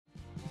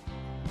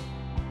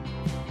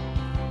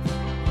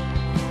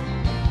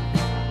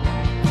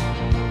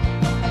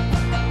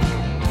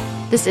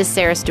This is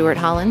Sarah Stewart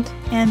Holland.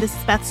 And this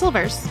is Beth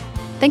Silvers.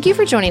 Thank you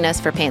for joining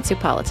us for Pantsuit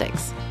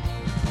Politics.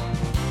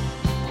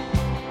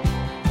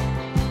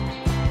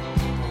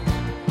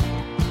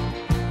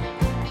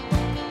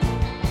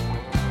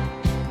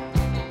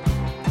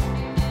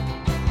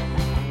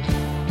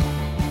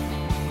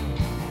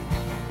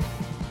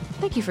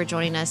 Thank you for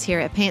joining us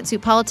here at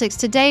Pantsuit Politics.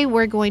 Today,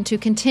 we're going to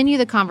continue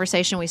the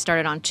conversation we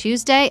started on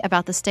Tuesday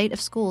about the state of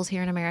schools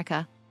here in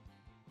America.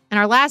 In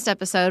our last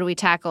episode, we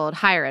tackled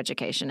higher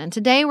education, and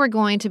today we're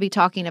going to be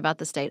talking about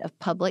the state of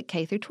public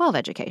K-12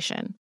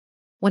 education.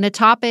 When a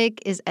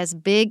topic is as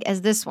big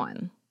as this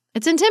one,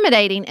 it's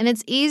intimidating, and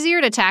it's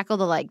easier to tackle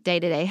the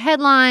day-to-day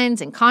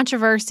headlines and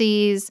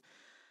controversies,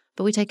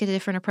 but we take a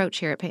different approach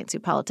here at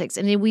Pantsuit Politics,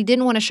 and we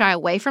didn't want to shy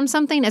away from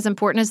something as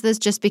important as this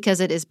just because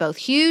it is both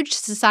huge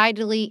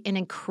societally and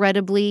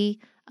incredibly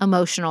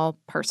emotional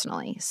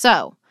personally.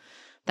 So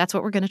that's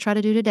what we're going to try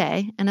to do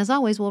today. And as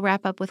always, we'll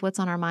wrap up with what's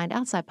on our mind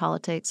outside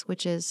politics,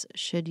 which is,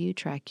 should you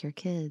track your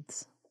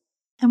kids?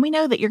 And we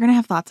know that you're going to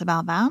have thoughts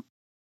about that.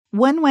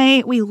 One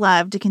way we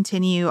love to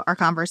continue our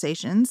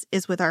conversations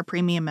is with our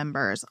premium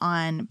members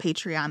on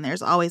Patreon.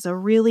 There's always a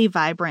really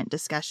vibrant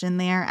discussion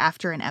there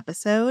after an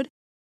episode.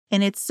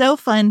 And it's so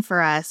fun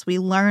for us. We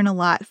learn a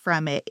lot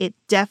from it. It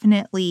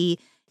definitely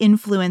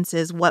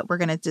influences what we're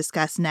going to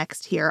discuss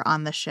next here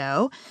on the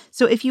show.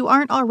 So if you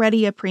aren't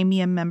already a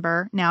premium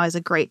member, now is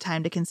a great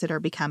time to consider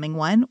becoming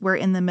one. We're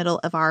in the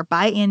middle of our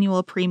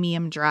biannual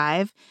premium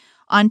drive.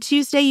 On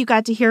Tuesday, you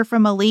got to hear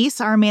from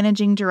Elise, our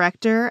managing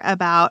director,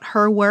 about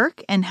her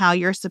work and how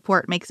your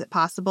support makes it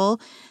possible.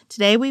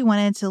 Today, we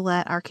wanted to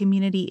let our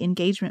community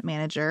engagement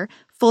manager,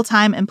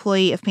 full-time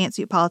employee of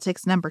Pantsuit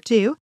Politics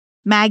 #2,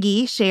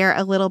 Maggie, share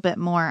a little bit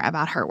more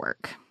about her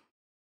work.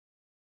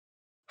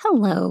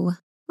 Hello.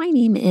 My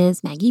name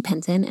is Maggie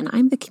Penton, and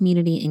I'm the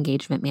Community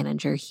Engagement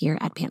Manager here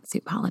at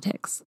Pantsuit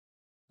Politics.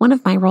 One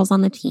of my roles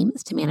on the team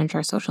is to manage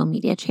our social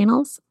media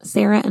channels.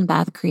 Sarah and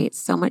Beth create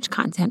so much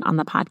content on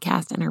the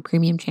podcast and our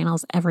premium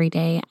channels every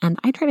day, and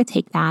I try to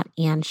take that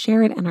and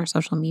share it in our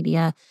social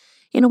media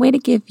in a way to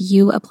give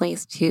you a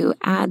place to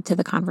add to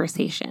the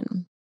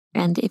conversation.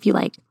 And if you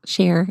like,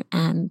 share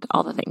and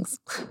all the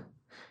things.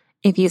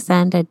 If you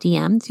send a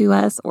DM to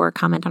us or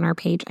comment on our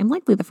page, I'm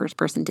likely the first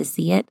person to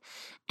see it,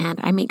 and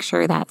I make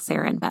sure that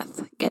Sarah and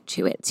Beth get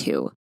to it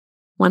too.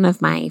 One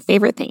of my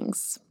favorite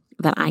things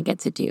that I get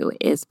to do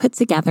is put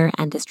together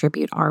and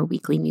distribute our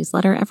weekly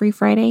newsletter every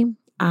Friday.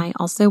 I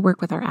also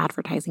work with our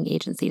advertising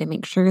agency to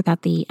make sure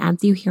that the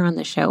ads you hear on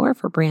the show are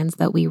for brands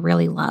that we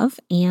really love,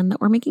 and that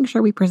we're making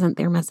sure we present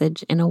their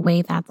message in a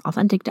way that's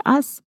authentic to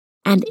us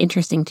and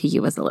interesting to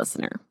you as a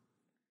listener.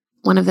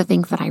 One of the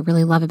things that I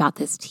really love about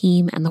this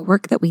team and the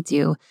work that we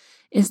do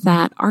is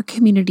that our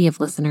community of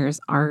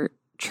listeners are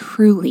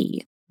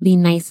truly the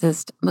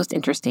nicest, most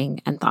interesting,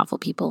 and thoughtful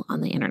people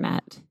on the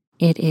internet.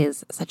 It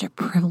is such a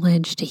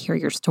privilege to hear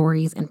your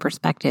stories and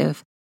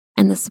perspective,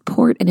 and the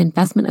support and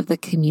investment of the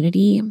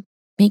community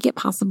make it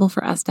possible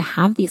for us to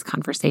have these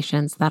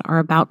conversations that are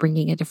about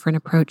bringing a different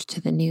approach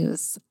to the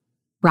news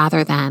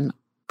rather than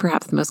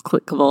perhaps the most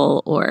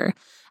clickable or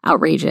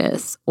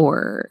outrageous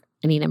or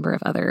any number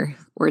of other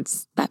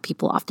words that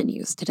people often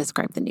use to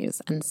describe the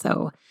news. And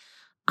so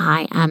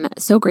I am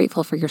so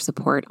grateful for your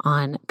support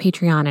on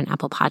Patreon and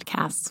Apple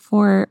Podcasts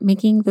for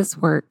making this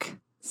work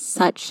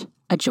such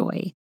a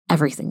joy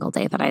every single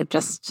day that I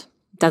just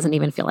doesn't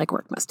even feel like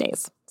work most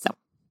days. So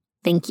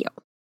thank you.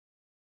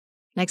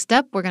 Next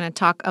up, we're going to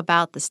talk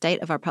about the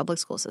state of our public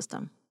school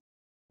system.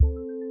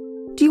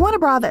 Do you want a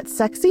bra that's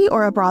sexy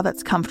or a bra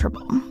that's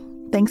comfortable?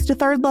 Thanks to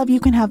Third Love, you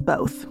can have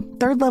both.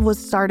 Third Love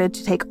was started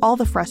to take all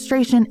the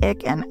frustration,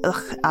 ick, and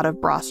ugh out of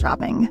bra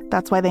shopping.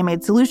 That's why they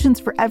made solutions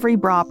for every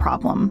bra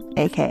problem,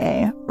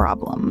 aka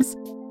problems.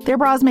 Their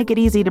bras make it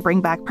easy to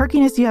bring back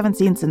perkiness you haven't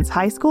seen since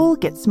high school,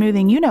 get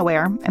smoothing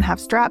you-know-where, and have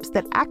straps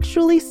that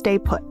actually stay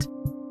put.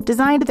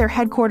 Designed at their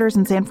headquarters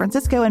in San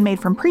Francisco and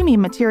made from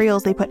premium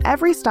materials, they put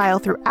every style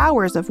through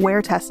hours of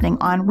wear testing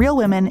on real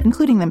women,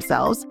 including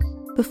themselves,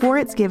 before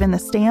it's given the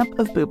stamp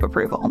of boob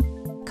approval.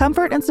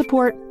 Comfort and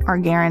support are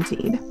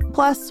guaranteed.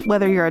 Plus,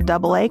 whether you're a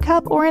AA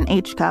cup or an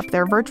H cup,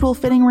 their virtual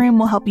fitting room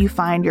will help you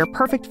find your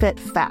perfect fit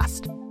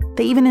fast.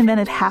 They even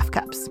invented half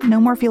cups. No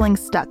more feeling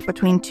stuck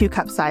between two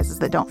cup sizes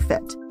that don't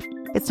fit.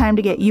 It's time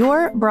to get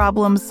your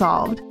problems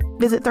solved.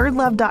 Visit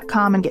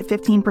thirdlove.com and get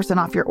 15%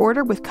 off your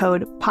order with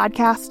code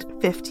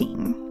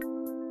PODCAST15.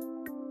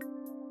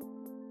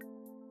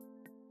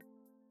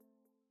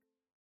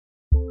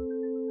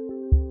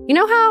 You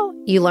know how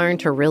you learn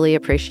to really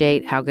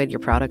appreciate how good your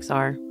products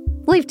are?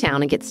 Leave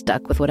town and get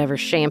stuck with whatever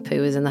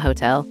shampoo is in the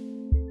hotel.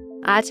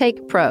 I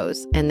take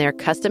Prose and their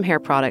custom hair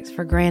products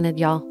for granted,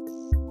 y'all.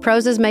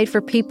 Prose is made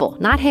for people,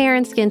 not hair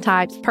and skin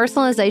types.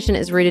 Personalization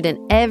is rooted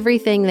in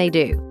everything they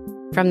do.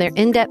 From their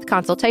in-depth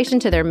consultation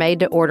to their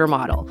made-to-order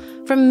model.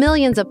 From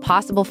millions of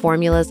possible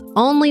formulas,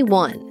 only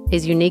one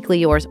is uniquely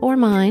yours or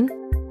mine.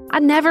 I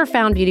never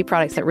found beauty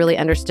products that really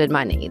understood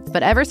my needs,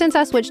 but ever since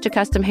I switched to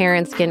custom hair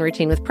and skin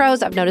routine with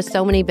Prose, I've noticed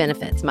so many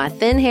benefits. My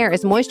thin hair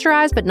is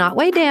moisturized but not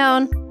weighed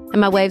down,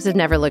 and my waves have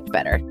never looked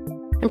better.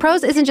 And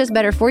Prose isn't just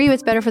better for you,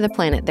 it's better for the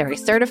planet. They're a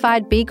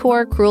certified B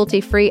Corp,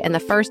 cruelty-free, and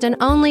the first and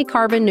only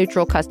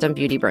carbon-neutral custom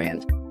beauty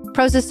brand.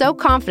 Prose is so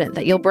confident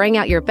that you'll bring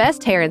out your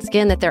best hair and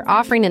skin that they're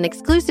offering an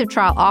exclusive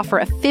trial offer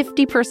of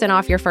 50%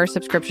 off your first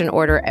subscription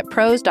order at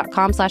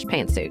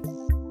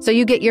prose.com/pantsuit. So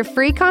you get your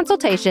free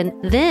consultation,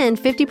 then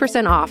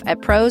 50% off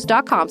at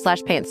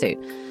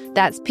prose.com/pantsuit.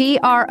 That's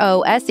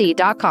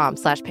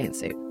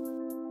prose.com/pantsuit.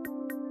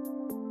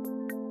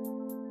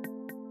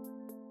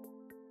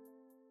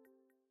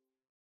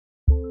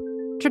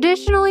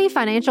 Traditionally,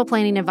 financial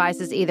planning advice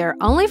is either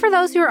only for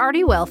those who are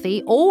already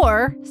wealthy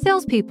or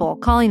salespeople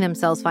calling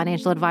themselves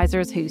financial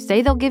advisors who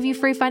say they'll give you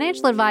free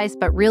financial advice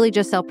but really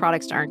just sell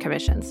products to earn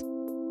commissions.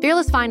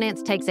 Fearless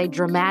Finance takes a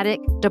dramatic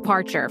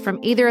departure from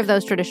either of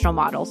those traditional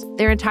models.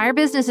 Their entire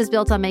business is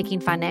built on making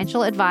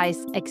financial advice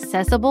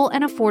accessible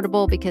and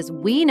affordable because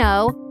we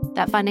know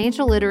that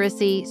financial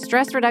literacy,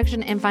 stress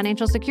reduction, and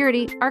financial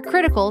security are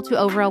critical to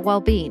overall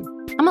well-being.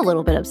 I'm a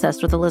little bit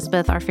obsessed with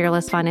Elizabeth, our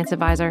Fearless Finance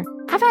advisor.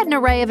 I've had an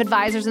array of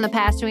advisors in the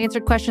past who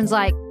answered questions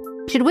like,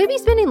 should we be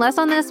spending less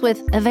on this,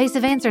 with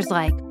evasive answers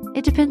like,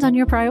 it depends on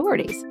your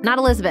priorities. Not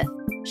Elizabeth.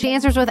 She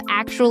answers with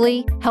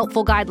actually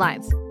helpful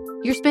guidelines.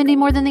 You're spending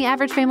more than the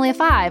average family of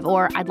 5,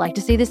 or I'd like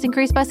to see this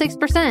increase by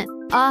 6%.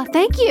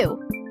 Thank you.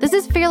 This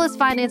is Fearless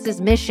Finance's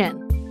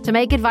mission, to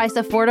make advice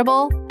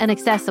affordable and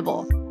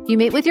accessible. You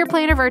meet with your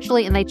planner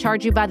virtually and they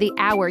charge you by the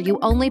hour. You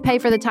only pay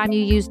for the time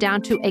you use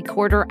down to a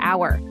quarter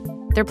hour.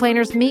 Their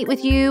planners meet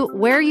with you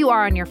where you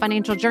are on your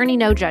financial journey,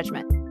 no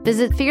judgment.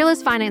 Visit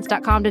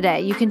fearlessfinance.com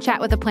today. You can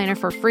chat with a planner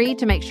for free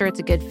to make sure it's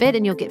a good fit,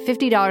 and you'll get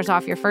 $50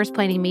 off your first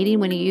planning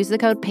meeting when you use the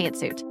code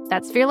PANTSUIT.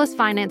 That's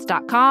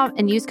fearlessfinance.com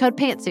and use code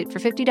PANTSUIT for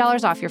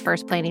 $50 off your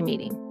first planning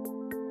meeting.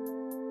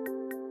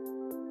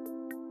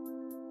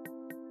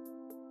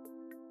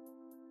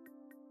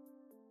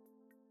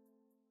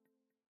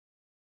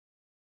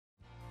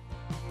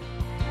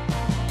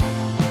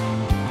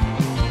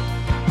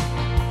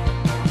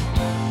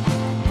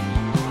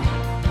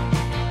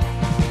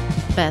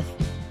 Beth,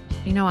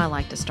 you know I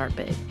like to start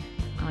big.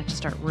 I like to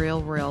start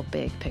real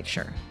big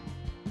picture.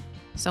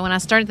 So when I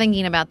started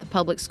thinking about the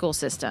public school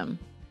system,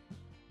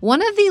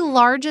 one of the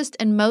largest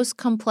and most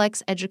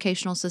complex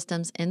educational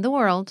systems in the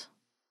world,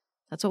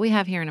 that's what we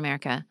have here in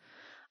America.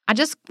 I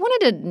just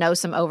wanted to know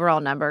some overall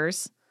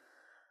numbers.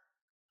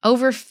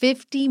 Over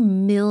 50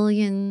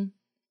 million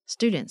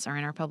students are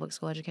in our public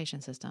school education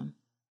system.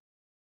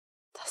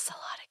 That's a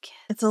lot of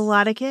kids. It's a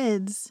lot of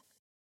kids.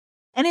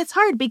 And it's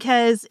hard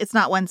because it's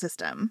not one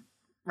system.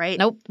 Right?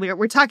 Nope.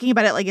 We're talking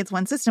about it like it's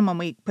one system when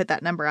we put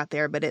that number out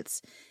there, but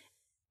it's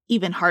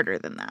even harder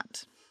than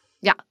that.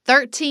 Yeah,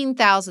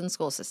 13,000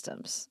 school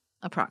systems,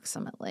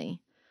 approximately.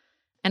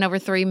 And over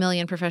 3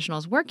 million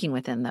professionals working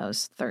within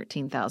those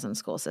 13,000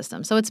 school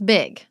systems. So it's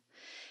big.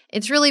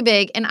 It's really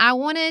big. And I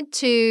wanted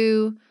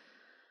to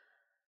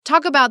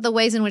talk about the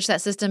ways in which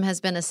that system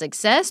has been a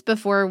success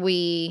before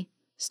we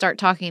start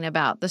talking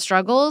about the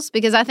struggles,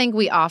 because I think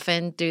we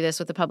often do this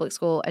with the public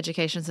school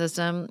education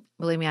system.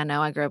 Believe me, I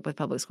know. I grew up with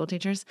public school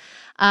teachers.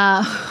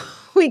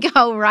 We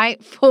go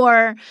right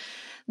for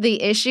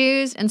the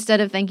issues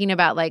instead of thinking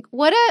about like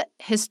what a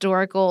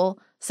historical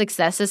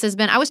success this has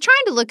been. I was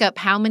trying to look up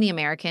how many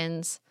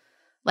Americans,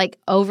 like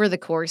over the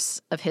course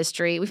of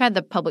history, we've had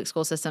the public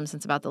school system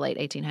since about the late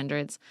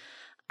 1800s.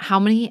 How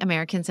many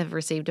Americans have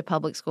received a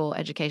public school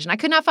education? I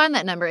could not find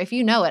that number. If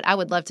you know it, I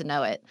would love to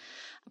know it.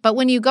 But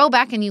when you go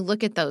back and you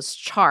look at those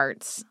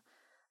charts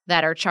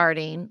that are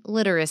charting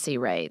literacy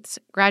rates,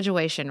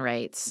 graduation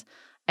rates,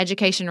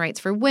 education rates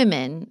for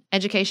women,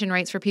 education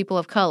rates for people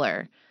of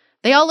color,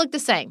 they all look the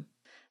same.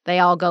 They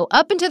all go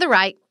up and to the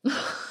right.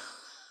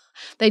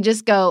 They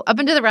just go up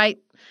and to the right.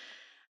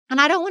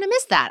 And I don't want to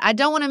miss that. I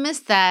don't want to miss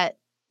that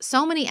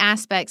so many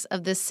aspects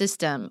of this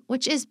system,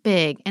 which is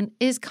big and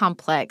is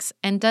complex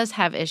and does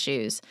have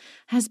issues,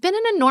 has been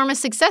an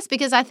enormous success,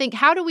 because I think,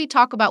 how do we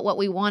talk about what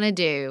we want to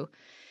do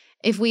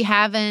if we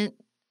haven't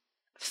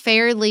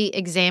fairly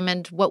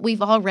examined what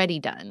we've already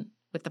done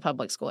with the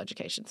public school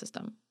education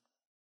system?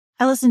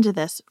 I listened to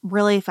this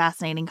really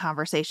fascinating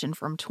conversation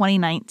from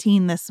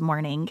 2019 this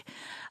morning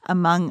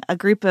among a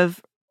group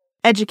of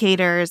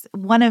educators,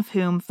 one of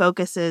whom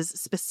focuses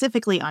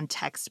specifically on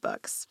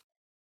textbooks.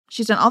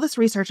 She's done all this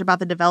research about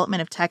the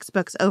development of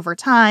textbooks over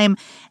time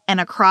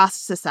and across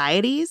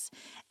societies,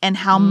 and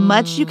how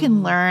much you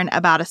can learn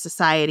about a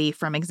society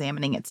from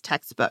examining its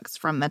textbooks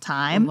from the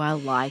time. Oh, I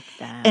like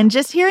that. And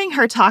just hearing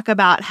her talk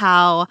about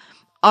how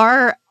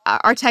our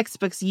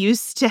textbooks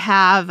used to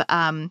have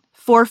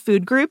 4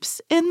 food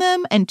groups in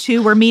them, and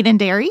 2 were meat and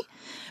dairy,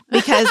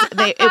 because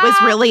it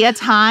was really a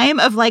time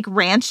of like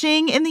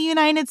ranching in the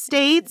United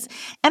States.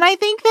 And I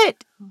think that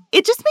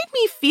it just made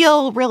me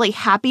feel really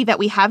happy that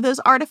we have those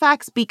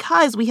artifacts,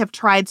 because we have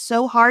tried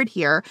so hard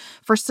here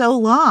for so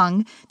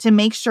long to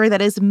make sure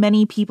that as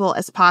many people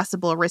as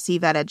possible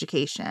receive that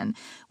education.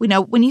 We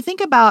know when you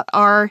think about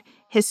our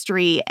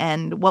history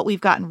and what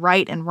we've gotten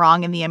right and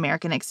wrong in the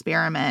American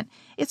experiment,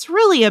 it's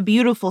really a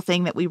beautiful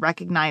thing that we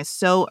recognize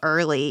so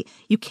early.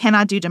 You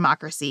cannot do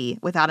democracy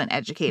without an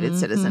educated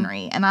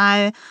citizenry. And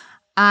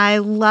I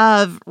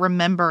love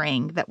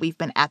remembering that we've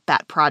been at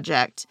that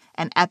project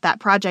and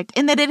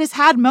that it has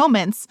had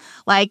moments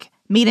like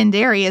Meat and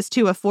Dairy as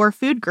 2 of 4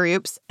 food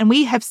groups, and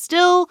we have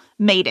still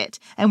made it,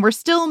 and we're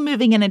still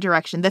moving in a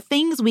direction. The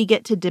things we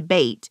get to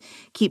debate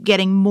keep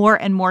getting more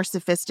and more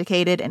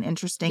sophisticated and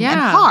interesting and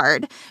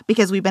hard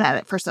because we've been at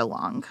it for so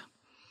long.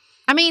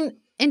 I mean,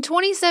 in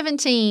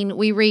 2017,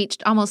 we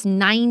reached almost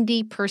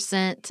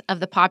 90% of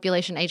the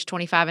population age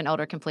 25 and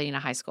older completing a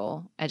high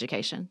school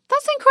education.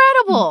 That's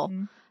incredible.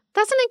 Mm-hmm.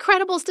 That's an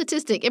incredible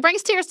statistic. It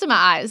brings tears to my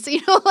eyes.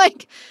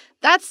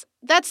 That's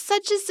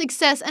such a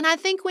success. And I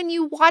think when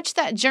you watch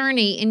that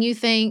journey and you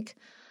think,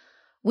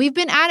 we've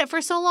been at it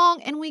for so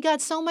long and we got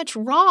so much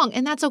wrong,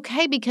 and that's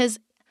okay because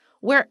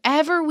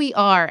wherever we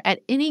are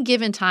at any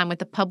given time with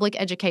the public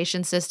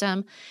education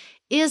system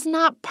is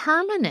not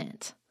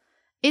permanent.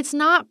 It's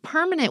not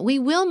permanent. We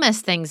will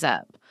mess things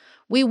up.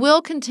 We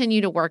will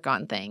continue to work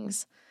on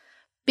things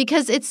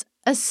because it's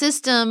a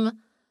system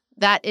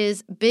that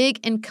is big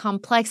and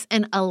complex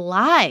and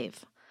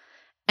alive.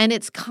 And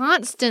it's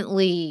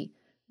constantly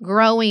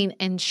growing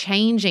and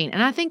changing.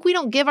 And I think we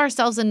don't give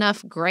ourselves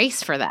enough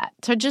grace for that.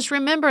 To just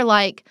remember,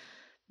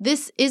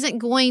 this isn't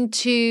going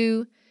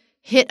to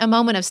hit a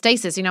moment of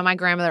stasis. My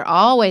grandmother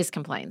always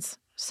complains,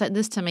 said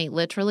this to me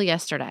literally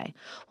yesterday.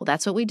 Well,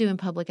 that's what we do in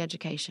public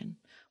education.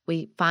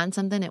 We find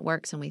something that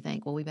works and we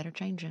think, well, we better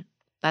change it.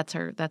 That's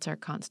her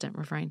constant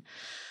refrain.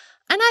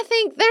 And I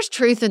think there's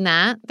truth in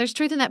that.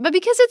 But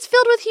because it's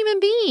filled with human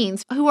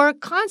beings who are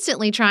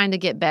constantly trying to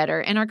get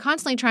better and are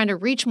constantly trying to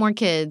reach more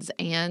kids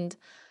and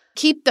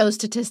keep those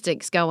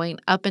statistics going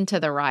up and to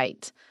the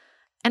right.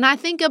 And I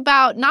think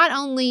about not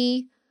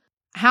only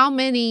how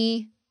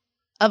many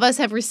of us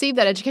have received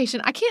that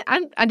education.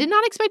 I did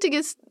not expect to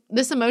get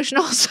this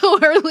emotional so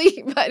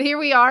early, but here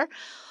we are.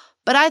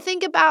 But I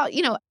think about,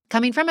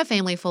 coming from a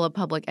family full of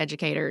public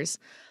educators,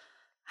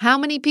 how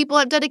many people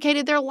have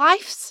dedicated their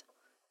lives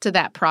to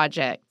that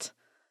project.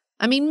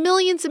 I mean,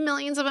 millions and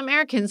millions of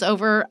Americans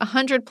over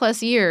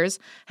 100+ years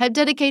have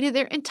dedicated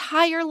their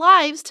entire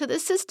lives to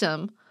this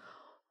system.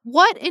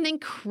 What an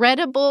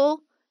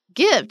incredible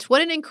gift.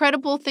 What an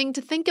incredible thing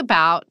to think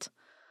about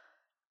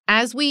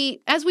as we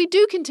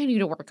do continue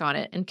to work on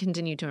it and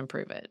continue to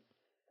improve it.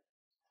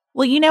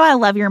 Well, I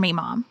love your me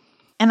mom.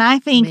 And I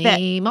think that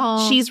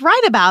she's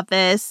right about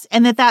this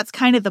and that's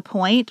kind of the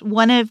point.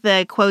 One of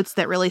the quotes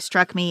that really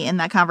struck me in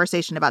that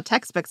conversation about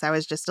textbooks I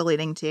was just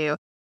alluding to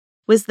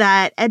was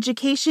that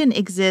education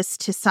exists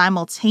to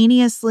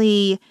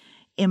simultaneously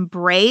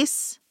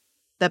embrace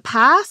the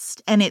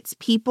past and its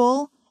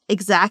people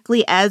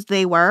exactly as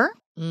they were,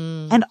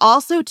 and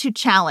also to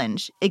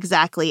challenge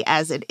exactly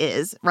as it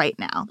is right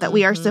now. That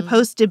we are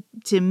supposed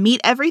to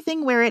meet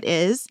everything where it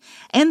is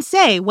and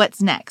say,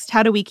 what's next?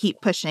 How do we keep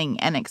pushing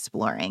and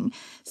exploring?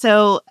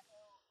 So,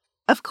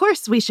 of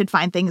course, we should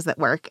find things that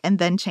work and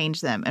then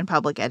change them in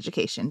public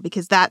education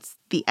because that's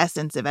the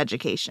essence of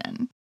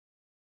education.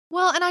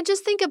 Well, and I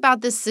just think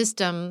about this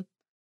system,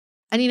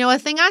 and a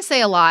thing I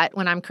say a lot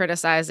when I'm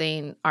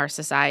criticizing our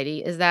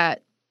society is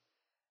that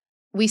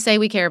we say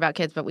we care about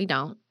kids, but we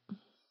don't.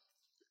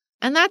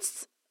 And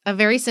that's a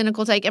very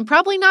cynical take and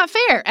probably not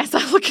fair as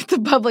I look at the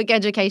public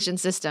education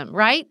system,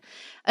 right?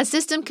 A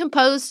system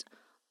composed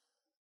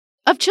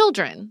of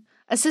children,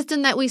 a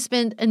system that we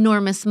spend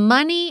enormous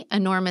money,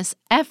 enormous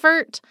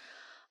effort,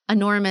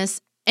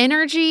 enormous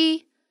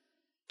energy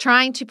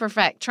trying to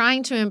perfect,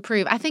 trying to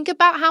improve. I think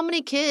about how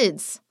many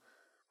kids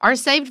are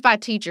saved by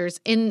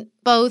teachers in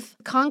both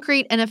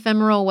concrete and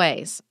ephemeral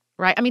ways,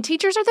 right? I mean,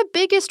 teachers are the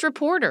biggest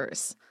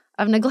reporters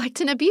of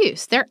neglect and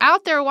abuse. They're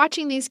out there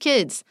watching these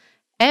kids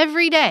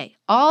every day,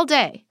 all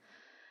day.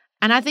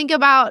 And I think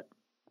about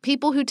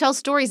people who tell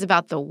stories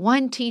about the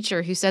one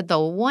teacher who said the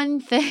one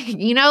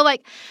thing, and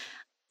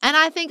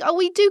I think,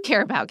 we do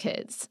care about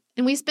kids.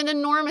 And we spend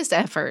enormous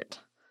effort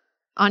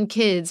on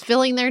kids,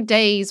 filling their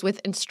days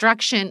with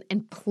instruction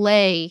and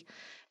play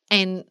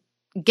and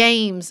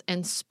games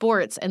and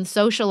sports and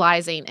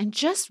socializing, and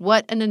just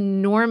what an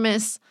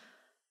enormous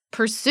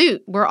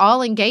pursuit we're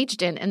all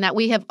engaged in and that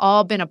we have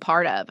all been a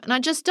part of. And I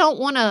just don't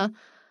want to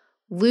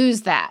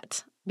lose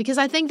that because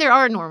I think there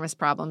are enormous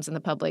problems in the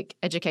public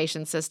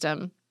education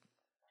system.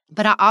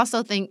 But I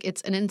also think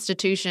it's an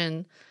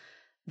institution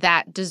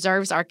that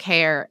deserves our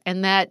care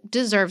and that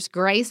deserves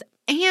grace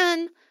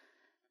and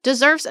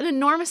deserves an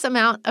enormous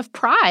amount of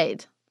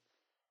pride.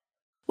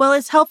 Well,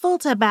 it's helpful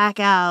to back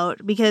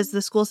out because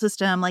the school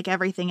system, like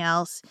everything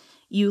else,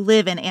 you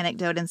live in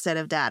anecdote instead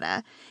of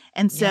data.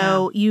 And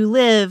so you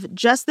live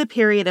just the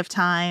period of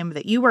time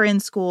that you were in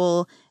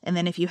school. And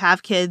then if you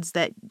have kids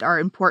that are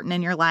important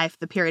in your life,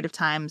 the period of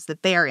times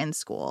that they are in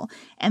school.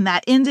 And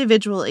that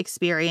individual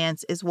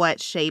experience is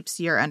what shapes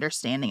your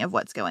understanding of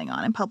what's going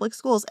on in public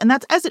schools. And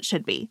that's as it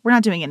should be. We're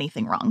not doing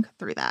anything wrong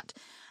through that.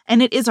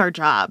 And it is our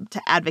job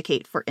to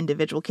advocate for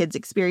individual kids'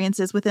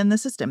 experiences within the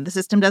system. The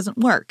system doesn't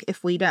work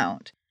if we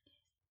don't.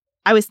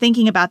 I was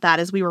thinking about that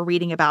as we were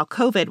reading about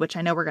COVID, which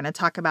I know we're going to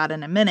talk about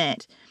in a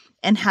minute,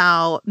 and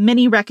how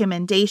many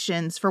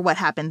recommendations for what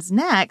happens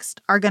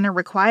next are going to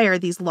require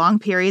these long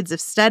periods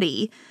of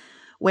study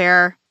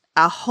where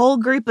a whole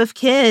group of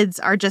kids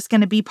are just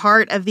going to be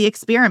part of the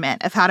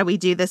experiment of how do we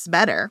do this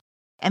better.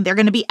 And they're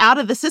going to be out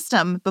of the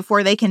system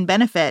before they can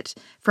benefit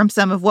from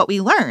some of what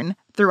we learn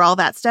through all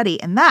that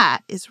study. And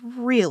that is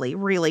really,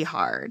 really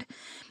hard.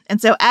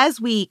 And so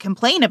as we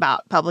complain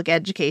about public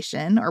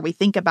education, or we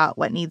think about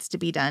what needs to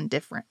be done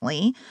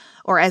differently,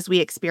 or as we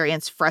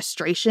experience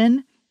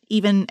frustration,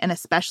 even and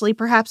especially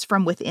perhaps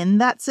from within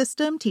that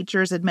system,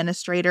 teachers,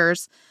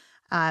 administrators,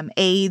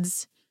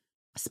 aides,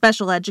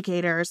 special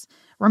educators,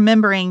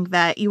 remembering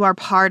that you are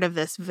part of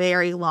this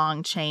very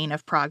long chain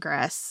of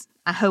progress,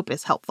 I hope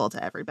is helpful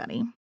to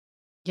everybody.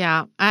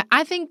 Yeah,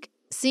 I think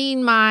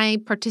seeing my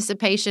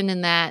participation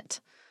in that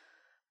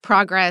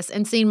progress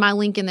and seeing my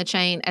link in the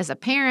chain as a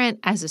parent,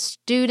 as a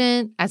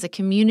student, as a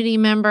community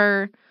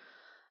member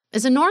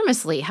is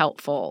enormously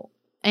helpful.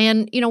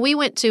 And, we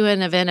went to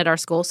an event at our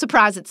school.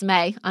 Surprise, it's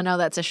May. I know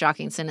that's a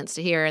shocking sentence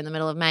to hear in the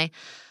middle of May,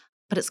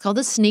 but it's called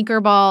the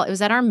Sneaker Ball. It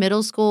was at our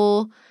middle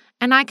school.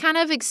 And I kind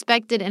of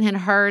expected and had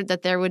heard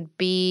that there would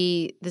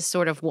be this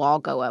sort of wall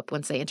go up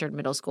once they entered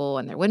middle school,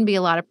 and there wouldn't be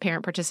a lot of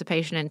parent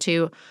participation. And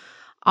to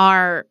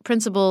our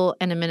principal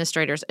and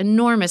administrators,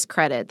 enormous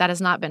credit. That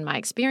has not been my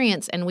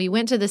experience. And we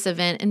went to this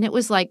event, and it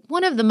was like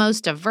one of the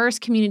most diverse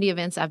community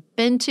events I've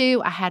been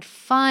to. I had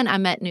fun. I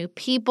met new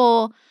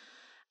people.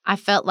 I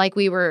felt like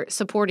we were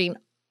supporting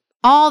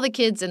all the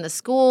kids in the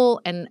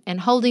school and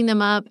holding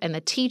them up, and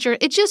the teacher.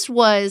 It just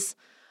was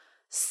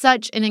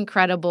such an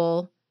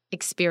incredible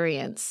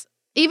experience.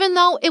 Even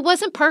though it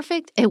wasn't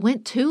perfect, it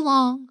went too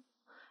long,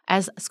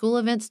 as school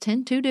events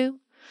tend to do.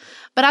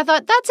 But I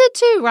thought, that's it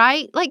too,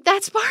 right? Like,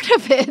 that's part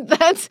of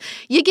it.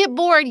 You get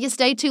bored, you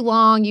stay too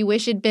long, you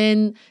wish it'd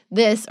been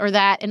this or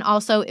that. And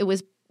also, it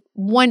was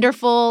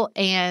wonderful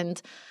and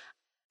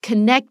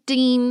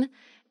connecting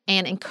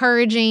and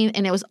encouraging,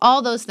 and it was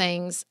all those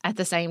things at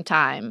the same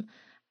time.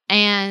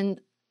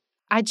 And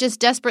I just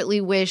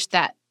desperately wish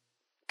that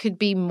could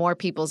be more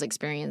people's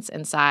experience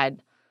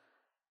inside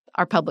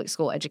our public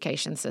school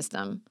education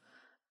system,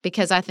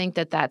 because I think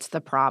that that's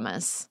the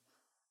promise.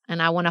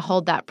 And I want to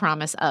hold that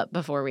promise up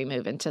before we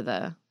move into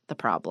the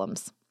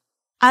problems.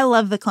 I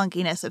love the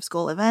clunkiness of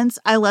school events.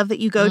 I love that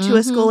you go to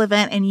a school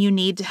event and you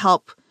need to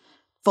help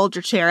fold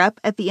your chair up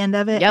at the end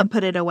of it and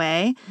put it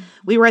away.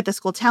 We were at the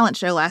school talent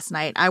show last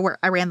night. I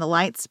ran the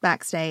lights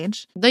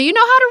backstage. Do you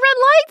know how to run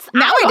lights?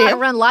 Now I do. How to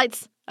run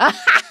lights.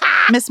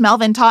 Miss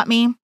Melvin taught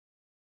me.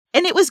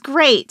 And it was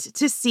great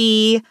to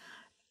see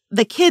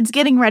the kids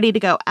getting ready to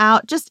go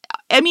out.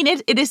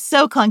 It is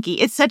so clunky.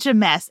 It's such a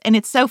mess, and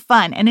it's so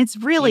fun, and it's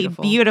really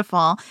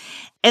beautiful.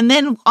 And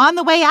then on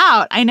the way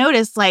out, I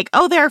noticed there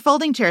are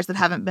folding chairs that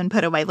haven't been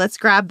put away. Let's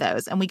grab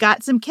those. And we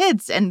got some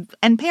kids and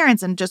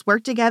parents and just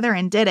worked together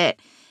and did it.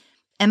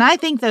 And I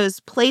think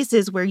those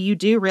places where you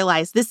do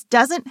realize this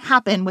doesn't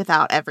happen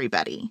without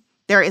everybody.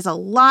 There is a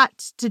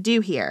lot to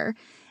do here.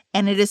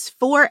 And it is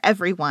for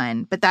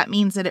everyone, but that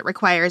means that it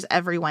requires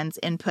everyone's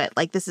input.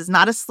 Like, this is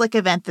not a slick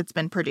event that's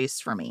been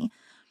produced for me.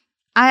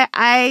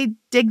 I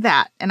dig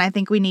that, and I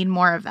think we need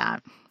more of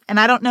that. And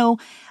I don't know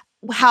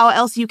how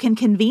else you can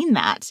convene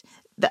that.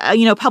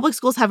 Public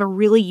schools have a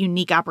really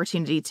unique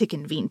opportunity to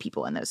convene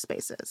people in those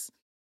spaces.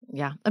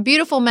 Yeah, a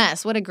beautiful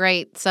mess. What a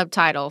great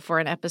subtitle for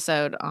an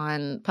episode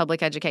on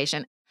public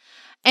education.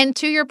 And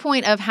to your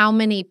point of how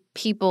many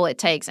people it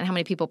takes and how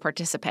many people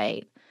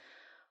participate,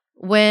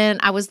 when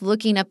I was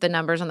looking up the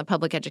numbers on the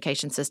public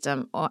education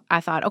system,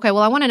 I thought, okay,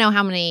 well, I want to know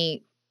how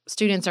many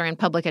students are in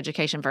public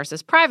education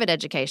versus private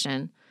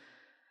education.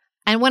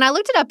 And when I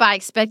looked it up, I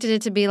expected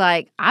it to be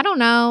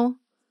 70-30,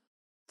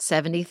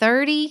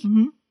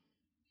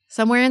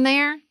 somewhere in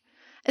there.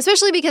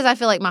 Especially because I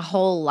feel like my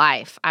whole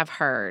life I've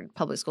heard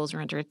public schools are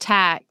under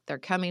attack. They're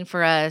coming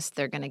for us.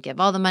 They're going to give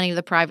all the money to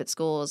the private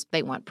schools.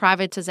 They want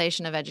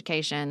privatization of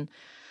education.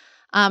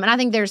 And I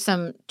think there's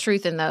some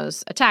truth in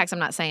those attacks. I'm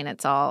not saying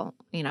it's all,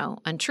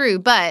 untrue.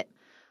 But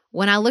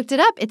when I looked it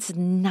up, it's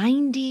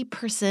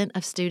 90%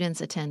 of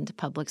students attend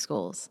public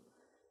schools.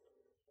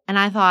 And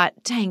I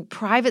thought, dang,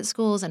 private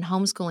schools and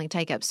homeschooling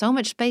take up so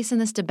much space in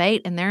this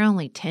debate, and they're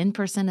only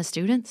 10% of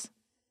students.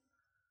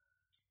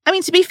 I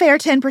mean, to be fair,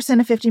 10%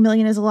 of 50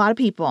 million is a lot of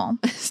people.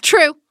 It's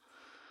true.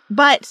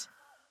 But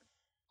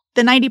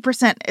the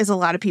 90% is a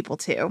lot of people,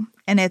 too.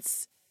 And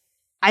it's,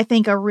 I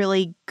think, a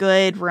really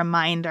good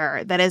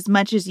reminder that as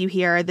much as you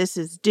hear this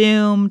is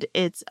doomed,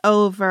 it's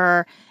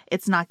over,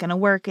 it's not going to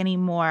work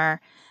anymore,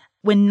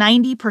 when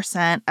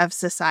 90% of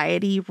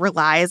society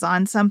relies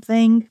on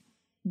something,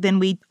 then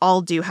we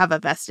all do have a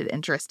vested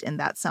interest in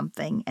that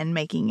something and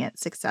making it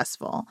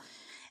successful.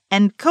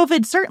 And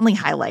COVID certainly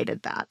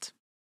highlighted that.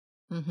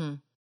 Mm-hmm.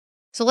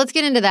 So let's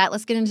get into that.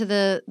 Let's get into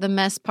the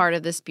mess part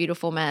of this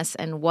beautiful mess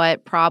and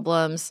what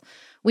problems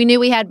we knew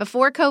we had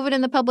before COVID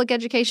in the public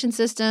education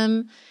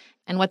system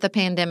and what the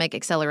pandemic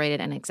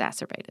accelerated and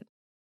exacerbated.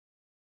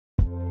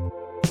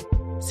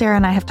 Sarah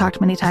and I have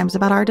talked many times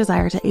about our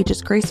desire to age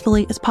as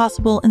gracefully as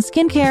possible, and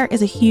skincare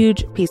is a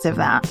huge piece of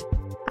that.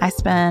 I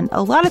spend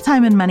a lot of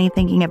time and money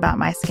thinking about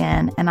my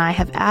skin, and I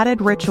have added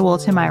Ritual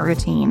to my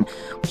routine,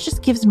 which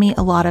just gives me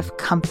a lot of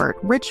comfort.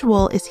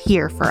 Ritual is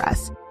here for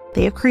us.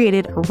 They have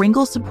created a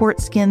wrinkle support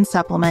skin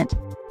supplement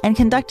and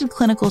conducted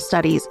clinical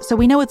studies, so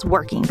we know it's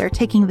working. They're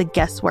taking the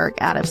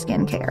guesswork out of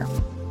skincare.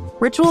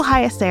 Ritual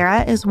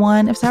Hyacera is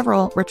one of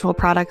several Ritual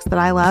products that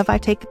I love. I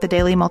take the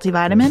daily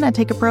multivitamin, I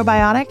take a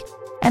probiotic,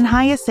 and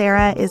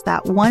Hyacera is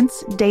that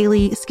once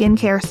daily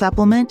skincare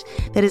supplement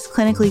that is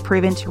clinically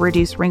proven to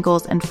reduce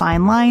wrinkles and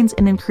fine lines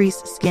and increase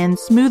skin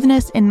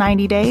smoothness in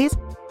 90 days.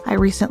 I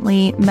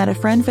recently met a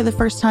friend for the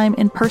first time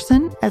in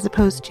person as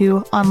opposed to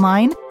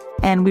online,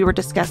 and we were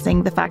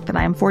discussing the fact that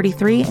I am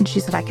 43, and she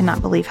said, "I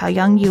cannot believe how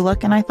young you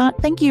look." And I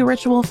thought, thank you,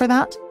 Ritual, for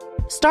that.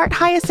 Start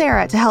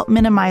Hyacera to help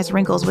minimize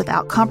wrinkles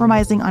without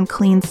compromising on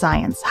clean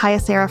science.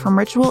 Hyacera from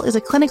Ritual is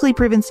a clinically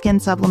proven skin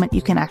supplement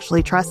you can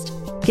actually trust.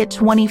 Get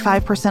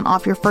 25%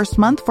 off your first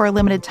month for a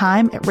limited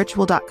time at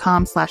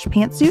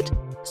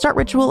ritual.com/pantsuit. Start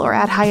Ritual or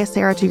add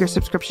Hyacera to your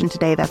subscription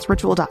today. That's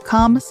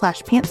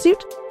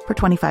ritual.com/pantsuit for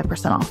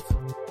 25% off.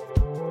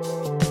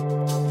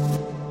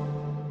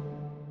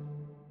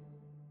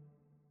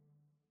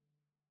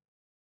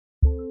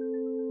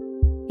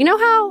 You know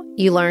how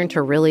you learn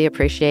to really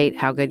appreciate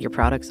how good your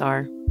products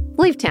are?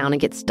 Leave town and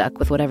get stuck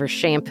with whatever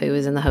shampoo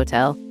is in the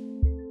hotel.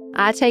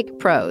 I take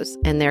Prose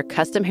and their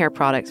custom hair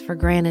products for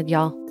granted,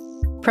 y'all.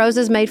 Prose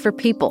is made for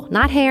people,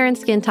 not hair and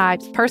skin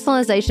types.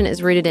 Personalization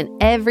is rooted in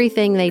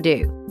everything they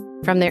do.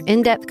 From their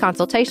in-depth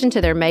consultation to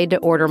their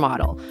made-to-order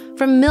model.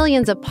 From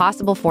millions of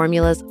possible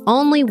formulas,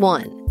 only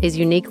one is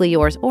uniquely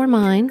yours or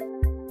mine.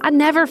 I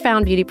never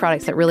found beauty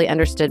products that really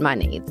understood my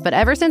needs, but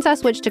ever since I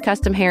switched to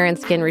custom hair and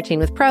skin routine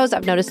with Prose,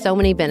 I've noticed so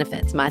many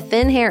benefits. My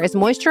thin hair is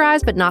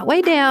moisturized but not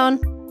weighed down,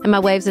 and my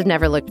waves have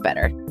never looked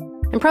better.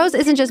 And Prose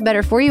isn't just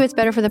better for you, it's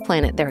better for the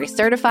planet. They're a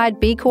certified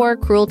B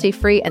Corp,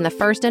 cruelty-free, and the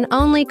first and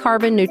only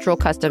carbon-neutral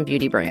custom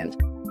beauty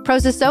brand.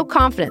 Prose is so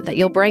confident that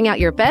you'll bring out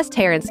your best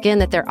hair and skin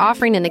that they're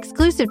offering an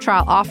exclusive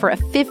trial offer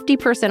of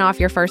 50% off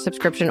your first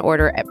subscription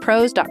order at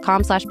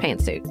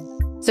prose.com/pantsuit.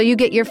 So you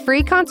get your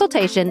free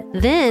consultation,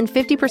 then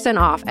 50%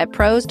 off at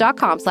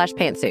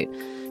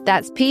prose.com/pantsuit.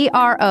 That's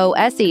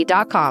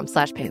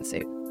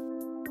PROSE.com/pantsuit.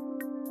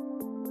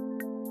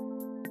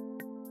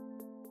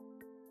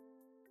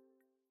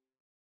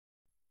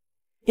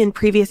 In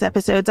previous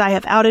episodes, I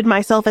have outed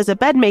myself as a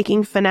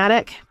bed-making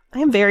fanatic. I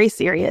am very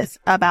serious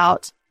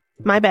about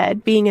my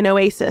bed being an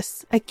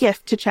oasis, a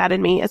gift to Chad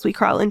and me as we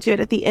crawl into it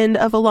at the end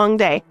of a long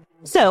day.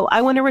 So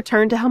I want to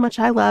return to how much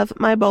I love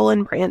my Boll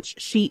 & Branch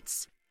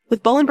sheets.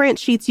 With Boll & Branch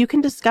sheets, you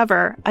can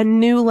discover a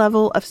new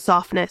level of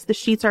softness. The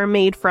sheets are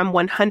made from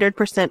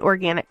 100%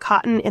 organic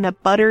cotton in a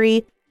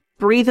buttery,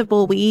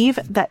 breathable weave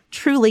that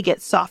truly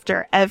gets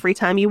softer every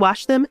time you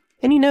wash them.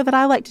 And you know that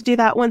I like to do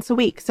that once a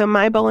week, so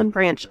my Boll &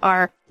 Branch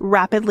are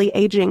rapidly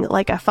aging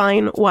like a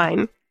fine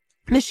wine.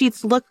 The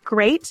sheets look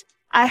great.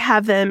 I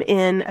have them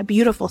in a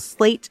beautiful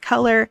slate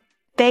color.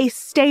 They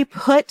stay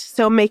put,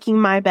 so making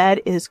my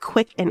bed is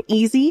quick and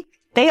easy.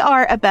 They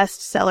are a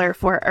bestseller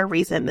for a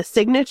reason. The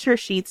signature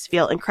sheets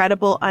feel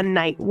incredible on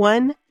night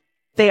one.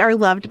 They are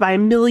loved by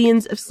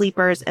millions of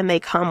sleepers, and they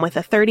come with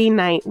a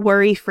 30-night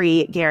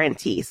worry-free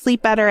guarantee.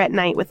 Sleep better at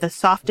night with the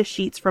softest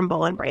sheets from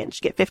Boll & Branch.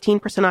 Get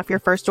 15% off your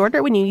first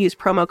order when you use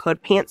promo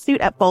code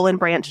PANTSUIT at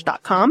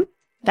bollandbranch.com.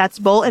 That's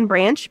Boll &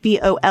 Branch,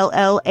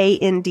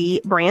 BOLLAND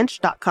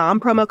branch.com,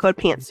 promo code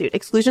PANTSUIT.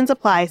 Exclusions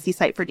apply. See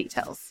site for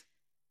details.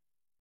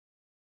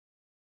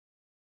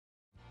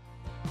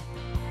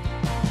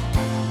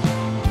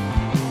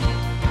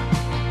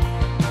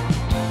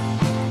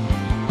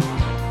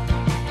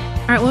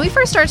 All right, when we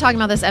first started talking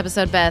about this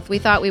episode, Beth, we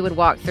thought we would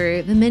walk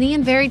through the many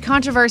and varied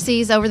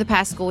controversies over the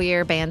past school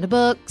year, banned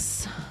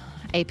books,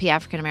 AP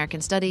African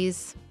American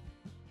Studies,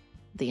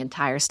 the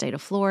entire state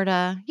of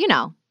Florida, you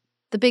know,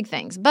 the big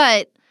things.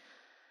 But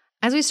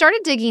as we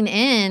started digging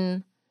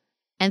in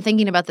and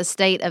thinking about the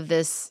state of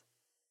this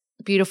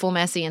beautiful,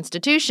 messy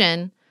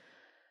institution,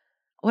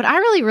 what I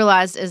really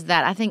realized is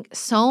that I think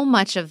so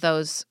much of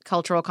those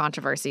cultural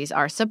controversies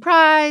are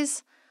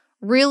surprise,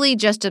 really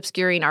just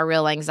obscuring our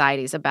real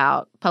anxieties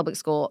about public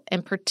school.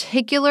 In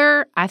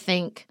particular, I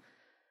think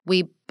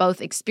we both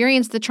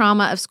experienced the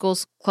trauma of school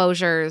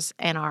closures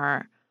and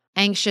are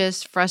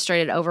anxious,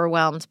 frustrated,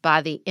 overwhelmed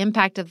by the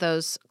impact of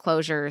those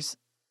closures,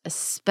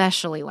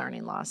 especially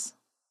learning loss.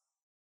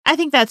 I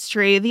think that's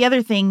true. The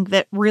other thing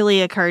that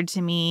really occurred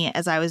to me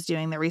as I was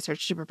doing the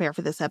research to prepare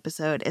for this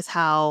episode is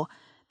how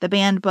the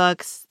banned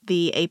books,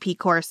 the AP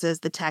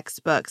courses, the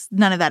textbooks,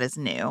 none of that is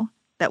new.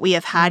 That we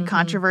have had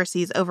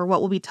controversies over what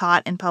will be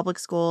taught in public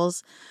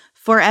schools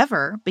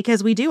forever,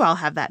 because we do all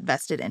have that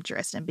vested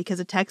interest, and because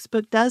a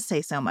textbook does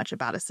say so much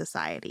about a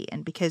society,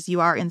 and because you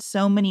are in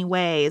so many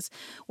ways,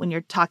 when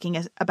you're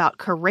talking about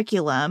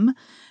curriculum,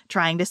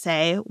 trying to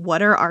say,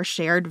 what are our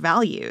shared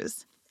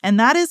values? And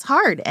that is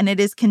hard, and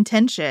it is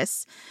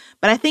contentious.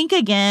 But I think,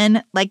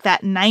 again, like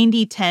that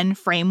 90-10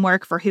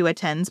 framework for who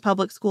attends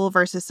public school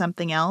versus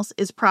something else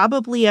is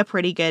probably a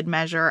pretty good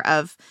measure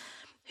of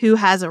who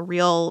has a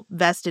real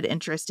vested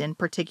interest in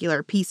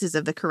particular pieces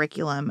of the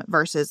curriculum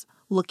versus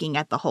looking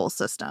at the whole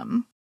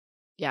system.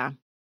 Yeah.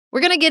 We're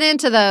going to get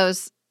into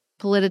those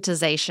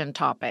politicization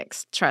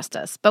topics. Trust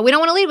us. But we don't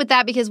want to lead with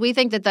that because we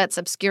think that that's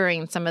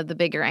obscuring some of the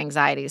bigger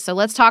anxieties. So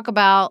let's talk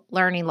about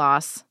learning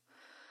loss.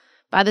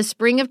 By the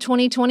spring of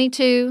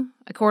 2022,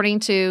 according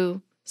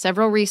to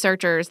several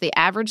researchers, the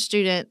average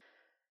student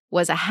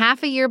was a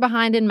half a year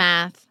behind in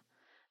math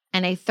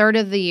and a third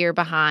of the year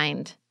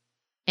behind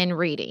in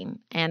reading.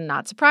 And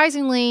not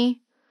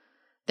surprisingly,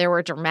 there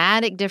were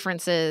dramatic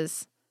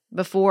differences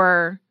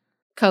before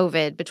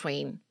COVID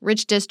between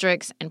rich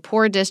districts and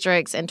poor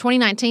districts. In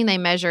 2019, they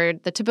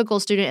measured the typical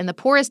student in the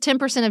poorest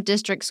 10% of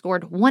districts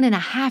scored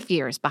 1.5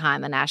 years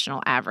behind the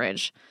national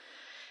average.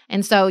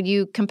 And so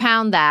you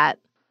compound that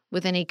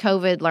with any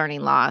COVID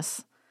learning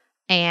loss,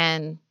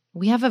 and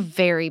we have a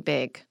very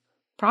big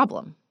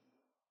problem.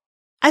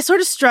 I sort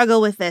of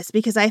struggle with this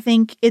because I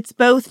think it's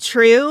both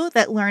true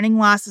that learning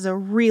loss is a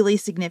really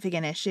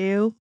significant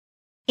issue,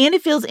 and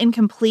it feels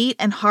incomplete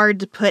and hard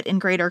to put in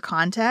greater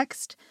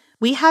context.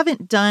 We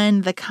haven't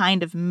done the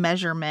kind of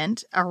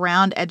measurement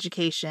around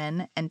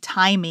education and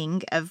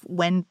timing of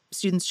when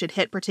students should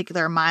hit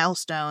particular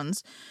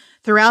milestones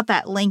throughout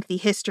that lengthy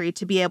history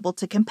to be able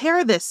to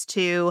compare this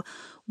to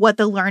what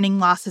the learning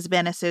loss has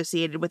been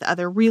associated with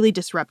other really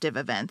disruptive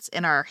events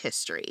in our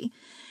history.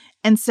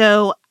 And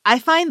so I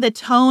find the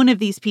tone of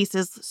these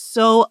pieces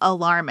so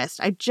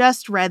alarmist. I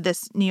just read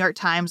this New York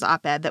Times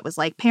op-ed that was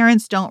like,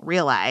 parents don't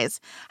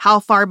realize how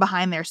far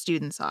behind their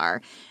students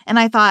are. And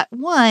I thought,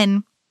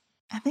 one,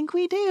 I think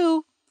we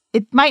do.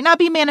 It might not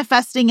be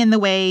manifesting in the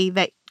way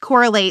that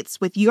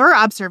correlates with your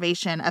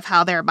observation of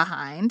how they're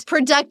behind.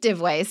 Productive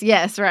ways.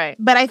 Yes, right.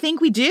 But I think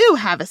we do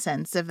have a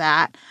sense of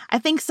that. I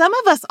think some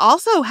of us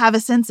also have a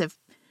sense of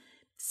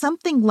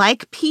something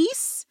like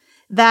peace,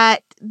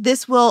 that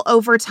this will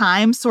over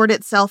time sort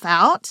itself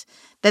out,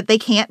 that they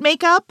can't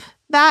make up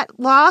that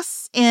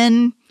loss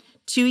in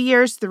 2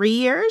 years, 3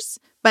 years.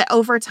 But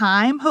over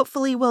time,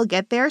 hopefully we'll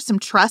get there. Some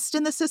trust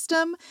in the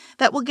system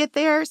that will get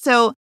there.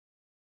 So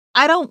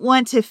I don't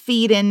want to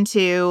feed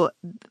into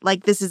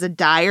like this is a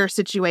dire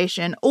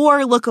situation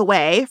or look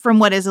away from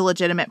what is a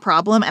legitimate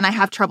problem, and I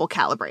have trouble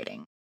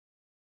calibrating.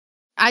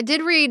 I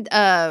did read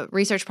a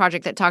research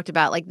project that talked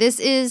about like this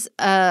is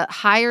a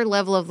higher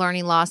level of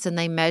learning loss than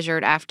they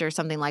measured after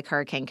something like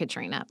Hurricane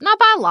Katrina. Not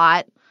by a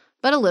lot,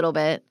 but a little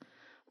bit.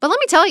 But let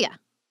me tell you,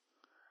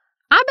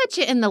 I bet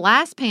you in the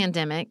last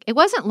pandemic, it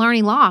wasn't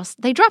learning loss.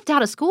 They dropped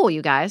out of school,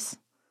 you guys.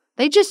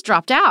 They just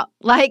dropped out.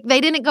 Like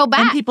they didn't go back.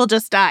 And people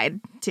just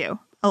died too.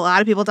 A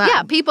lot of people died.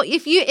 Yeah, people.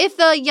 If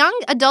the young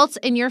adults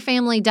in your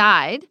family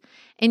died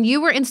and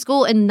you were in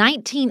school in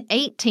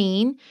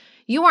 1918,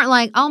 you weren't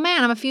like, oh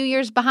man, I'm a few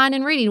years behind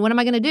in reading. What am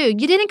I going to do?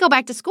 You didn't go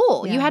back to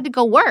school. Yeah. You had to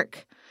go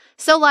work.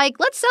 So like,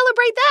 let's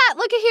celebrate that.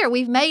 Look at here.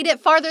 We've made it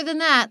farther than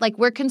that. Like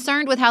we're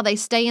concerned with how they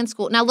stay in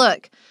school. Now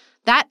look,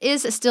 that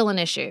is still an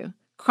issue.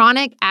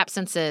 Chronic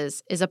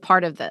absences is a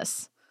part of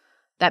this,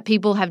 that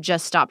people have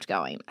just stopped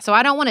going. So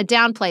I don't want to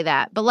downplay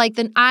that. But like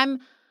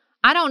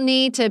I don't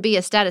need to be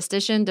a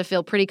statistician to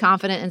feel pretty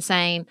confident in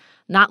saying,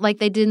 not like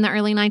they did in the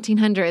early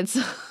 1900s,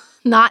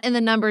 not in the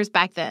numbers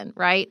back then,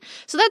 right?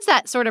 So that's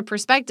that sort of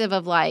perspective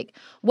of like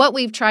what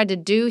we've tried to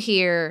do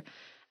here.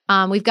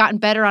 We've gotten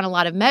better on a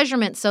lot of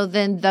measurements. So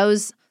then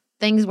those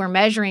things we're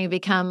measuring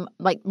become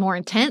like more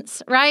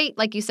intense, right?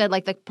 Like you said,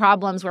 like the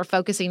problems we're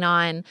focusing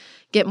on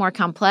get more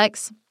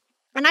complex.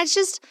 And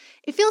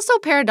it feels so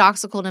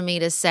paradoxical to me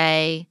to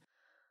say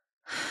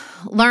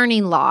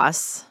learning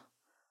loss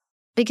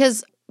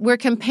because we're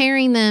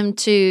comparing them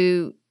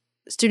to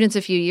students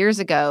a few years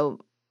ago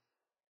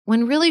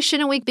when really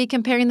shouldn't we be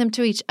comparing them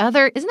to each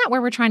other? Isn't that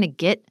where we're trying to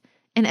get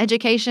in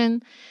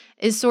education?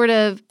 Is sort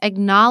of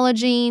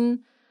acknowledging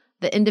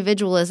the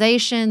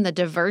individualization, the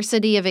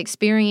diversity of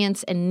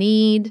experience and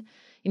need.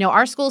 You know,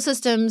 our school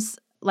system's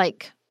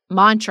like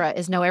mantra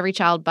is know every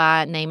child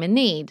by name and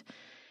need.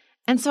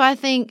 And so I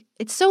think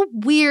it's so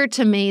weird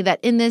to me that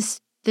in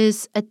this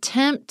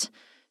attempt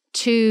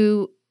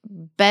to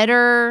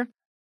better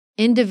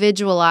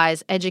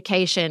individualize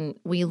education,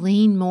 we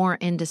lean more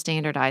into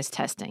standardized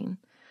testing.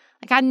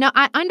 Like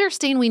I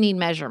understand we need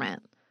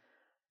measurement,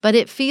 but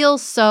it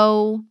feels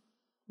so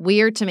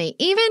weird to me.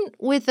 Even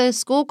with the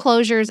school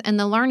closures and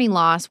the learning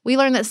loss, we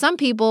learned that some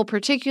people,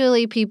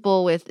 particularly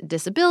people with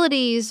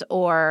disabilities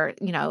or,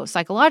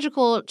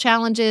 psychological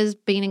challenges,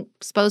 being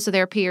exposed to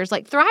their peers,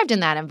 like thrived in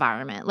that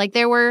environment. Like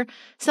there were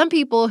some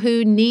people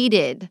who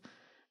needed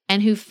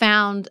and who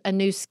found a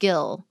new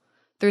skill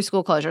through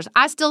school closures.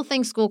 I still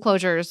think school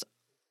closures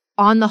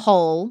on the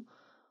whole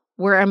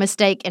were a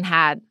mistake and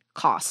had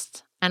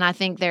costs. And I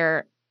think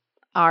there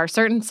are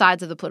certain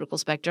sides of the political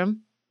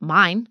spectrum,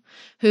 mine,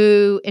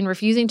 who, in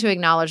refusing to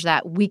acknowledge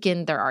that,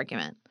 weakened their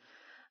argument.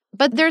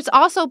 But there's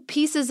also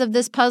pieces of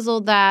this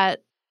puzzle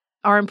that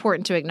are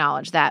important to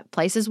acknowledge, that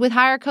places with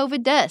higher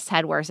COVID deaths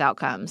had worse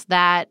outcomes,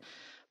 that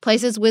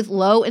places with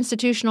low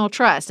institutional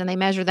trust, and they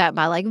measure that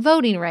by like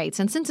voting rates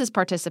and census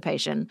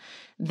participation,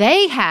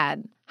 they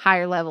had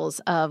higher levels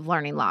of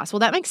learning loss.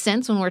 Well, that makes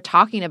sense when we're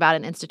talking about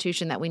an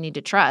institution that we need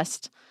to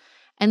trust.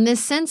 And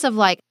this sense of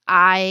like,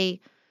 I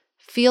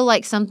feel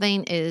like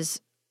something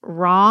is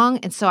wrong.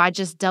 And so I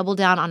just double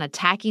down on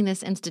attacking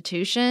this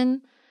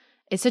institution.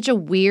 It's such a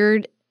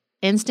weird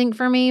instinct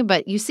for me,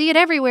 but you see it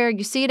everywhere.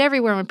 You see it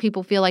everywhere when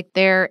people feel like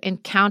they're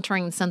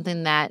encountering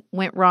something that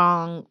went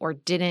wrong or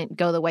didn't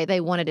go the way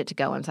they wanted it to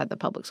go inside the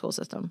public school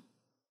system.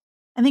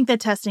 I think that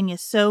testing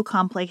is so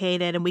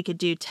complicated, and we could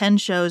do 10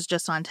 shows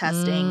just on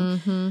testing.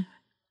 Mm-hmm.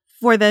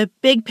 For the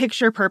big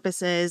picture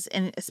purposes,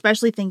 and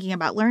especially thinking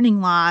about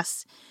learning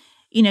loss,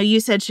 you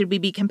said, should we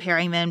be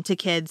comparing them to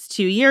kids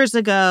 2 years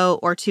ago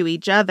or to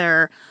each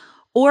other?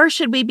 Or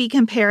should we be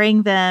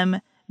comparing them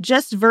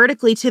just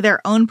vertically to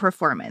their own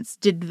performance?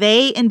 Did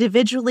they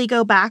individually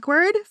go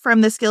backward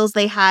from the skills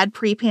they had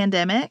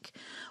pre-pandemic?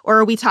 Or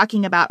are we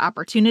talking about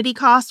opportunity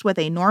cost, what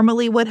they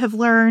normally would have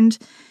learned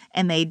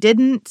and they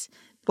didn't?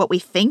 What we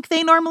think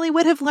they normally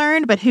would have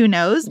learned, but who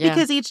knows? Yeah.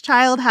 Because each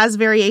child has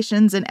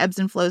variations and ebbs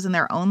and flows in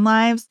their own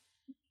lives.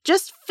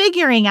 Just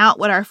figuring out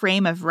what our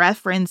frame of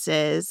reference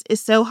is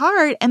so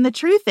hard. And the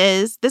truth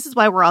is, this is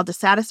why we're all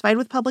dissatisfied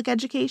with public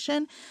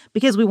education,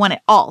 because we want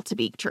it all to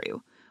be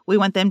true. We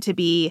want them to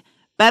be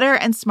better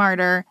and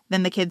smarter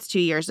than the kids 2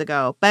 years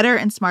ago, better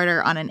and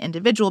smarter on an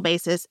individual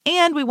basis,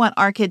 and we want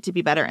our kid to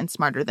be better and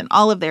smarter than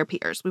all of their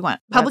peers. We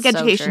want public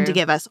education to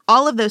give us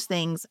all of those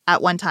things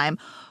at one time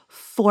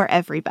for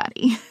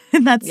everybody.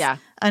 And that's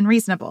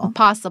unreasonable.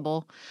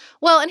 Possible.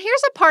 Well, and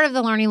here's a part of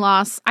the learning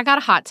loss. I got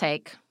a hot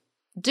take.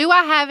 Do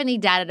I have any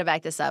data to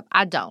back this up?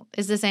 I don't.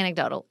 Is this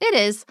anecdotal? It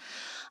is.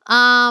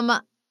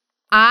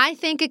 I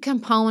think a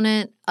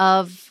component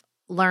of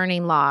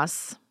learning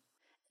loss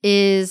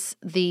is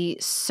the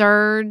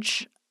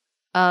surge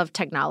of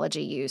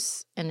technology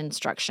use and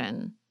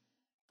instruction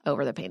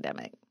over the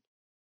pandemic.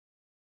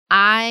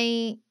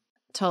 I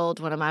told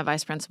one of my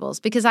vice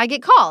principals, because I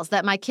get calls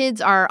that my kids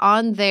are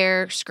on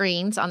their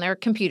screens, on their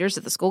computers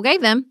that the school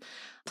gave them,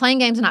 playing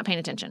games and not paying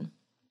attention.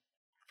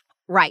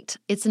 Right.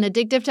 It's an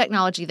addictive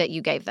technology that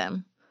you gave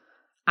them.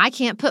 I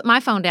can't put my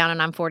phone down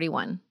and I'm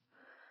 41.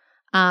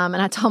 And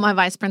I told my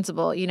vice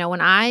principal,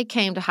 when I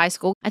came to high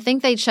school, I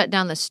think they'd shut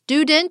down the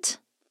student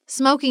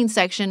smoking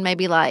section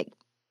maybe like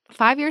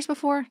 5 years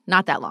before,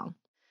 not that long.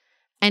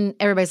 And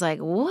everybody's like,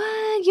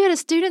 what? You had a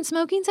student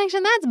smoking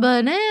section? That's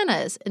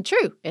bananas. And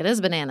true, it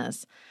is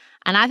bananas.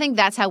 And I think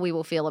that's how we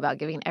will feel about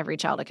giving every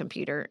child a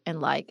computer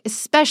in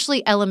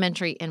especially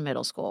elementary and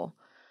middle school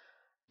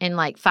in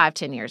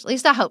 5-10 years. At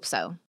least I hope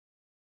so.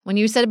 When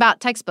you said about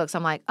textbooks,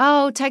 I'm like,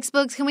 oh,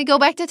 textbooks, can we go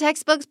back to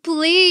textbooks,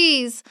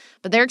 please?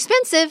 But they're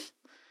expensive.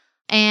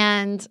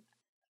 And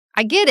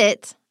I get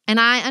it. And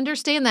I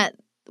understand that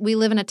we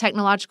live in a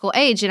technological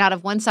age, and out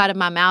of one side of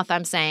my mouth,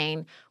 I'm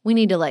saying we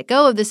need to let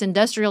go of this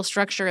industrial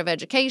structure of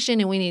education,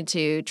 and we need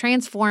to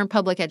transform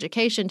public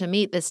education to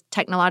meet this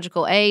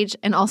technological age.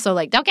 And also,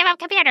 don't give up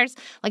computers.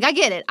 I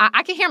get it.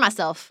 I can hear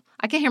myself.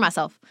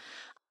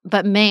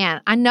 But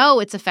man, I know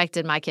it's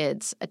affected my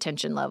kids'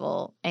 attention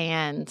level,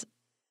 and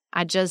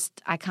I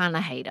kind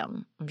of hate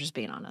them. I'm just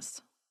being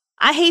honest.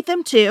 I hate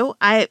them too.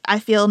 I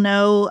feel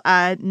no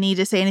need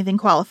to say anything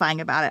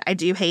qualifying about it. I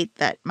do hate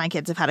that my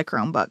kids have had a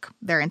Chromebook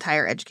their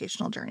entire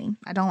educational journey.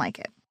 I don't like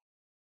it.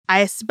 I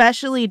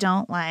especially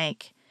don't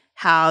like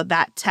how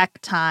that tech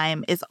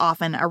time is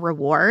often a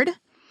reward.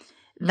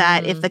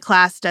 That if the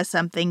class does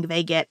something,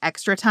 they get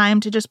extra time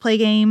to just play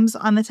games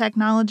on the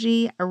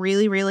technology. I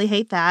really, really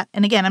hate that.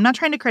 And again, I'm not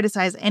trying to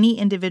criticize any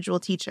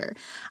individual teacher.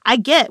 I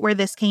get where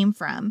this came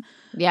from.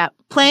 Yeah.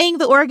 Playing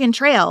the Oregon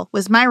Trail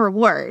was my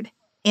reward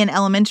in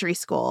elementary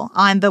school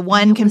on the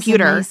one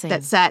computer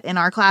that sat in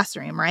our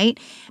classroom, right?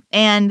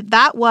 And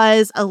that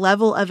was a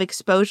level of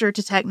exposure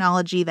to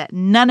technology that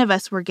none of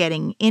us were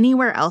getting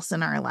anywhere else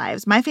in our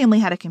lives. My family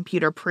had a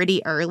computer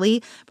pretty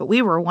early, but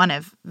we were one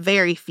of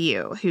very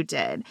few who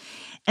did.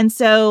 And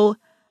so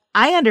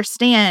I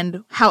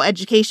understand how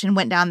education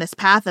went down this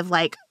path of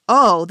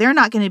oh, they're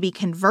not going to be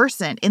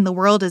conversant in the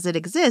world as it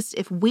exists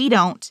if we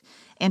don't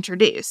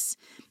introduce.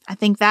 I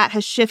think that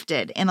has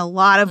shifted in a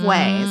lot of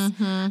ways.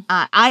 Mm-hmm.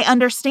 I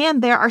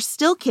understand there are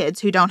still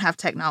kids who don't have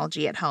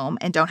technology at home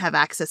and don't have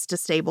access to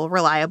stable,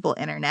 reliable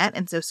internet.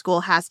 And so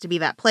school has to be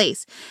that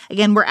place.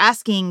 Again, we're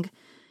asking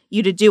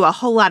you to do a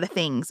whole lot of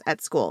things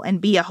at school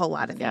and be a whole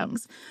lot of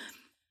things.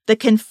 The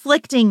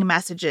conflicting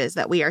messages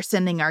that we are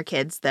sending our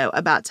kids, though,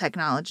 about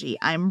technology,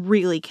 I'm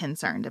really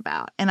concerned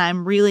about. And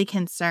I'm really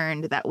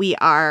concerned that we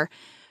are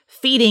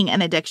feeding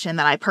an addiction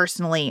that I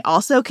personally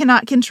also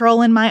cannot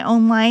control in my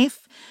own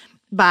life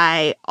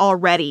by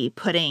already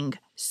putting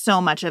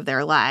so much of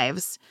their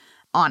lives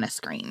on a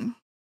screen.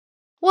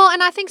 Well,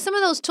 and I think some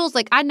of those tools,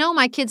 I know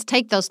my kids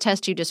take those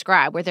tests you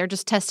describe where they're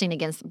just testing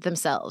against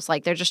themselves.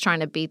 They're just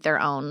trying to beat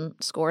their own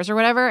scores or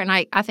whatever. And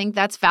I think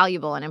that's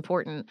valuable and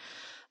important.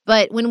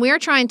 But when we're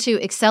trying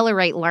to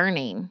accelerate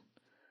learning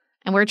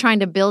and we're trying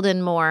to build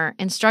in more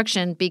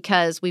instruction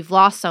because we've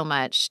lost so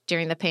much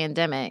during the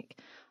pandemic,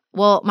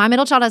 well, my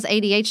middle child has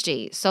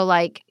ADHD.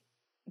 So,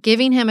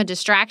 giving him a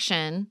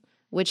distraction,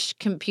 which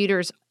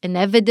computers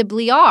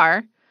inevitably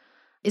are,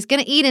 is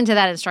going to eat into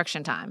that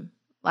instruction time.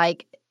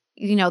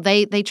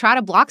 They try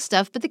to block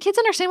stuff, but the kids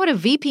understand what a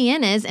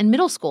VPN is in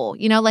middle school.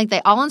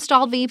 They all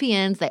installed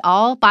VPNs. They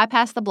all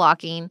bypass the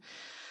blocking.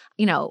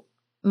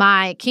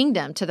 my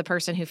kingdom to the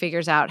person who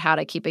figures out how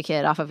to keep a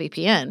kid off a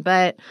VPN.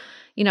 But,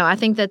 I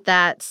think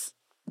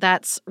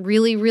that's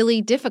really,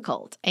 really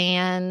difficult.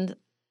 And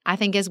I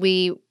think as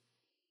we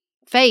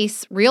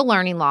face real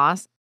learning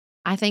loss,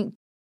 I think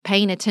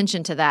paying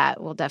attention to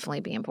that will definitely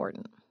be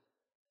important.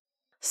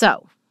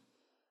 So,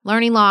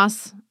 learning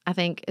loss, I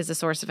think, is a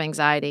source of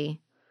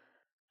anxiety.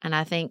 And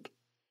I think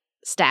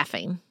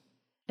staffing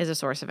is a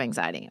source of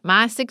anxiety.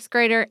 My 6th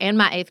grader and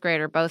my 8th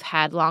grader both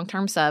had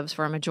long-term subs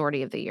for a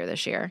majority of the year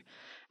this year.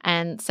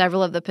 And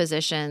several of the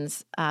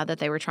positions that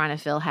they were trying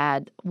to fill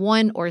had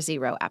 1 or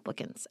 0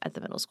 applicants at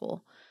the middle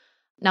school.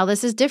 Now,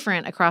 this is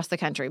different across the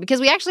country because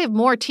we actually have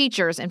more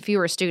teachers and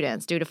fewer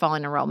students due to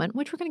falling enrollment,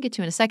 which we're going to get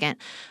to in a second.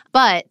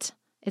 But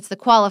it's the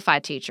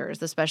qualified teachers,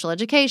 the special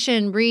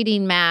education,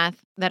 reading,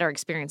 math, that are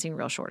experiencing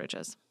real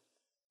shortages.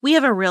 We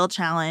have a real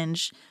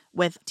challenge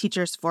with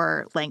teachers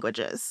for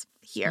languages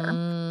here.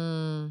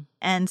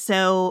 And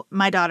so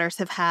my daughters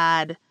have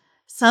had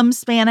some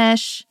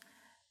Spanish,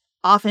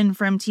 often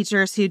from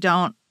teachers who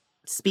don't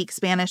speak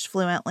Spanish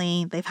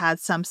fluently. They've had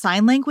some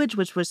sign language,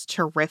 which was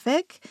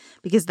terrific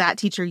because that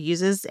teacher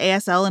uses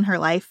ASL in her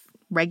life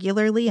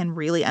regularly and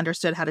really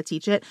understood how to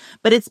teach it.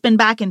 But it's been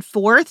back and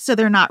forth, so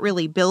they're not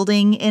really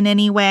building in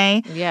any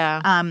way.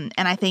 Yeah. And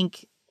I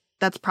think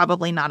that's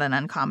probably not an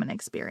uncommon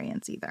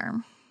experience either.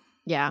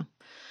 Yeah.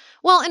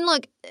 Well, and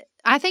look,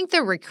 I think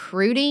the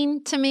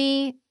recruiting to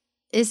me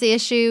is the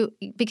issue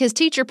because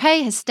teacher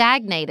pay has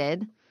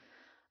stagnated,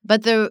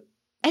 but the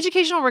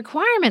educational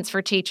requirements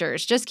for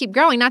teachers just keep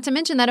growing, not to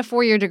mention that a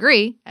 4-year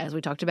degree, as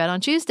we talked about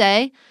on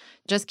Tuesday,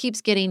 just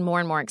keeps getting more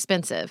and more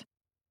expensive.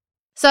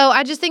 So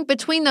I just think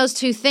between those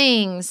two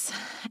things,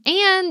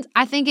 and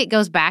I think it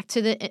goes back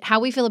to how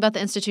we feel about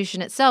the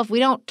institution itself, we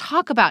don't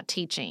talk about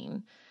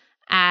teaching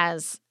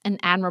as an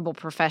admirable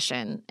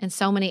profession in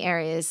so many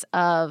areas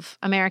of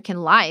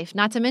American life,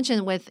 not to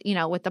mention with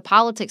the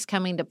politics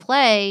coming to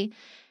play.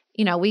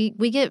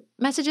 We get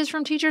messages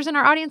from teachers in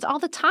our audience all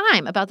the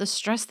time about the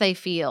stress they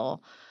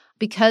feel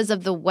because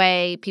of the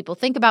way people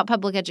think about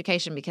public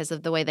education, because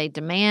of the way they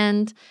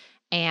demand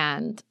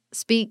and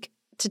speak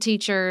to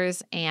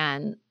teachers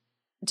and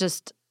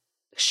just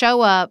show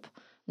up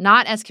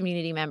not as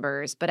community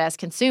members, but as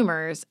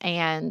consumers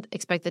and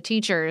expect the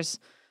teachers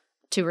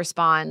to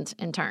respond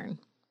in turn.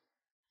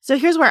 So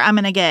here's where I'm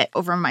going to get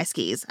over my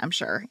skis, I'm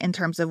sure, in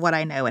terms of what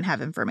I know and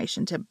have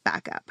information to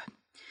back up.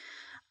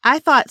 I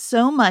thought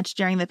so much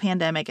during the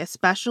pandemic,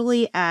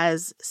 especially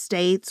as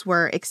states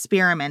were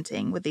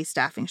experimenting with these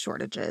staffing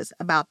shortages,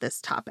 about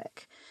this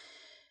topic.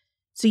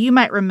 So you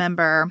might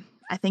remember,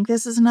 I think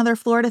this is another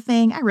Florida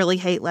thing. I really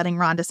hate letting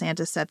Ron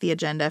DeSantis set the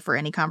agenda for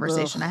any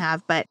conversation I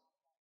have, but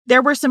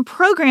there were some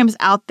programs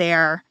out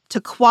there to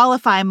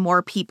qualify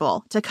more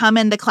people to come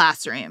into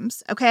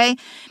classrooms, okay?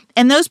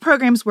 And those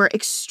programs were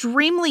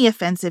extremely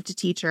offensive to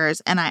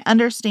teachers, and I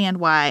understand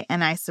why,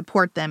 and I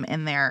support them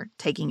in their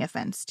taking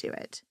offense to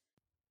it.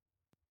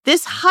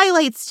 This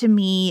highlights to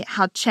me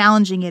how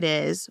challenging it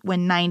is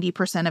when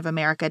 90% of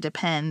America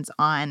depends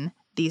on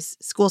these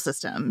school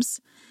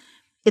systems.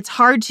 It's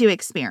hard to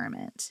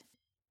experiment.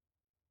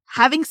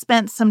 Having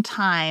spent some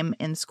time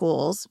in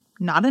schools,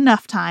 not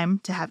enough time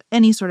to have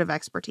any sort of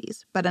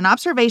expertise, but an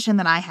observation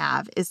that I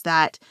have is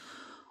that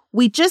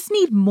we just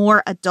need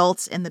more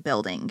adults in the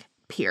building,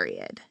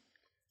 period.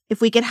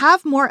 If we could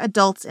have more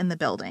adults in the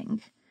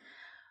building,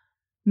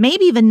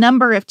 maybe the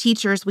number of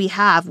teachers we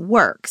have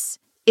works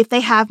if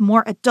they have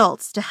more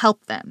adults to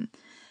help them.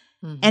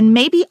 Mm-hmm. And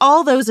maybe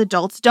all those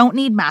adults don't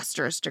need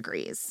master's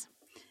degrees.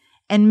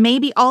 And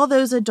maybe all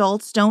those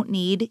adults don't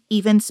need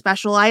even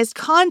specialized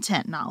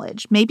content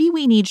knowledge. Maybe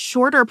we need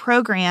shorter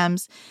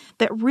programs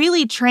that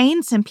really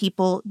train some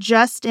people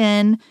just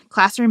in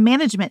classroom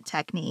management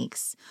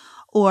techniques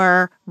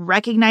or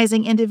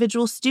recognizing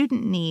individual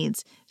student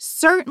needs.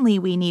 Certainly,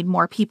 we need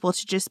more people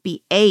to just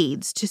be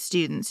aides to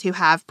students who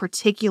have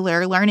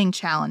particular learning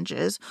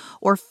challenges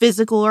or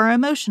physical or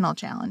emotional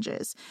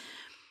challenges.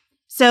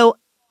 So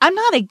I'm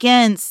not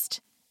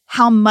against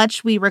how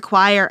much we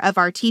require of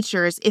our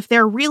teachers if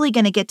they're really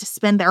going to get to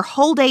spend their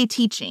whole day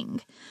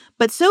teaching.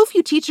 But so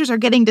few teachers are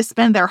getting to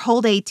spend their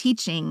whole day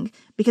teaching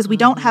because we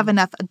don't have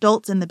enough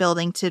adults in the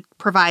building to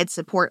provide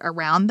support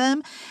around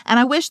them. And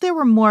I wish there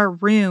were more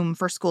room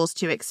for schools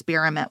to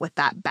experiment with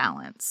that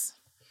balance.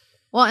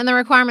 Well, and the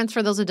requirements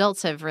for those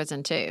adults have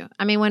risen too.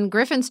 I mean, when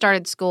Griffin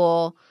started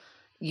school,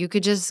 you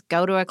could just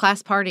go to a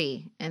class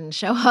party and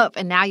show up.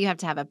 And now you have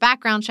to have a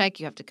background check.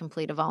 You have to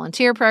complete a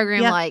volunteer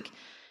program. Yep.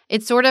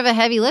 It's sort of a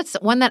heavy lift,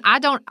 one that I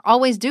don't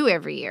always do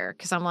every year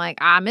because I'm like,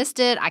 I missed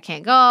it. I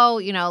can't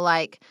go.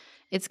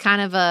 It's kind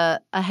of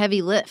a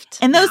heavy lift.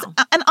 And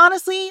and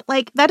honestly,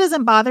 that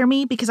doesn't bother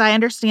me because I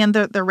understand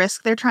the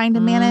risk they're trying to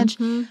manage.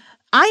 Mm-hmm.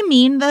 I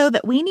mean, though,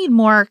 that we need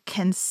more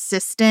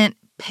consistent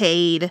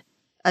paid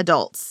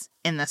adults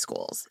in the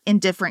schools in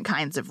different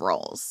kinds of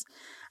roles.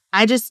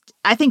 I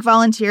think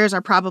volunteers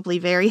are probably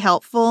very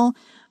helpful,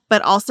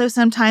 but also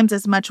sometimes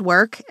as much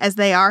work as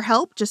they are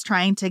help, just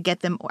trying to get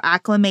them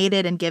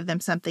acclimated and give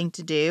them something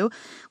to do.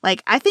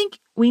 Like, I think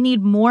we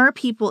need more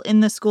people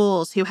in the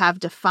schools who have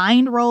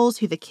defined roles,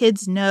 who the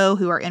kids know,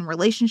 who are in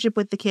relationship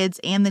with the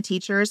kids and the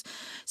teachers,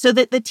 so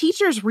that the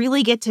teachers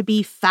really get to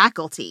be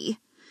faculty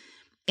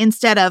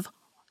instead of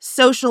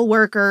social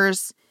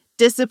workers,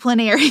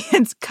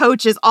 disciplinarians,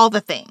 coaches, all the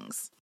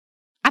things.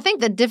 I think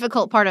the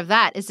difficult part of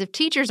that is if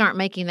teachers aren't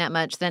making that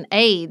much, then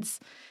aides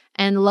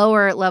and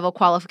lower level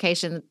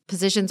qualification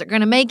positions are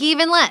going to make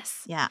even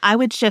less. Yeah, I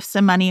would shift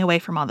some money away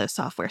from all those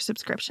software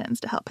subscriptions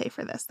to help pay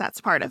for this.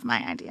 That's part of my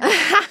idea. So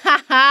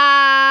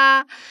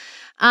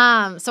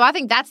I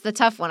think that's the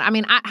tough one. I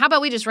mean, how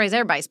about we just raise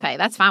everybody's pay?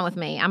 That's fine with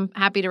me. I'm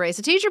happy to raise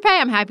the teacher pay.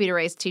 I'm happy to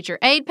raise teacher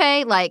aide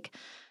pay. Like,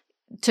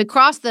 to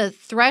cross the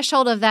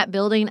threshold of that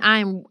building,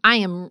 I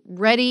am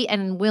ready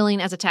and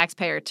willing as a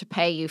taxpayer to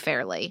pay you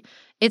fairly.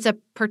 It's a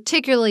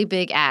particularly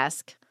big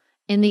ask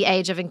in the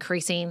age of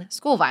increasing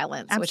school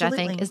violence, Absolutely.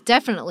 Which I think is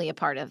definitely a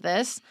part of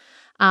this.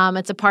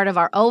 It's a part of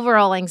our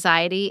overall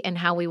anxiety and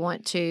how we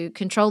want to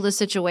control the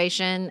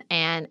situation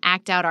and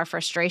act out our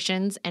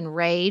frustrations and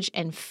rage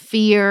and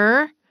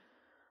fear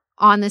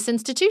on this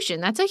institution.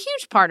 That's a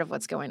huge part of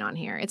what's going on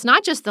here. It's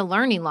not just the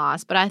learning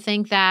loss, but I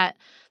think that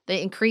the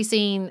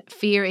increasing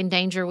fear and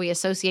danger we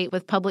associate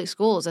with public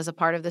schools is a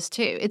part of this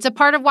too. It's a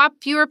part of why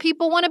fewer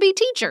people want to be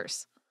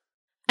teachers.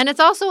 And it's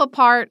also a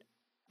part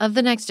of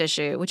the next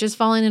issue, which is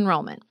falling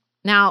enrollment.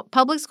 Now,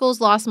 public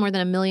schools lost more than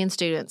 1 million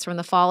students from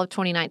the fall of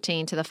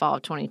 2019 to the fall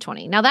of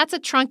 2020. Now, that's a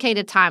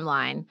truncated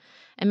timeline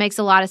and makes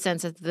a lot of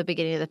sense at the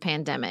beginning of the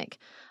pandemic,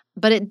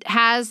 but it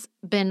has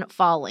been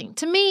falling.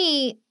 To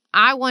me,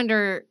 I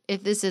wonder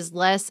if this is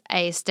less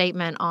a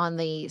statement on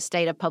the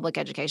state of public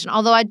education,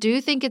 although I do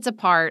think it's a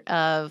part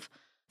of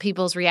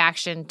people's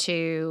reaction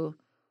to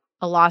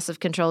a loss of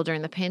control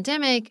during the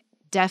pandemic,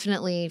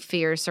 definitely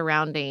fear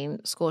surrounding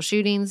school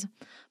shootings.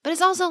 But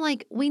it's also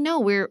like, we know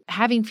we're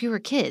having fewer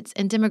kids,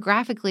 and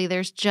demographically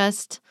there's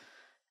just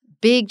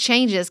big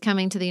changes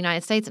coming to the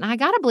United States, and I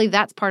got to believe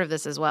that's part of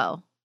this as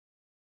well.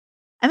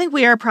 I think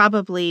we are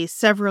probably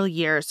several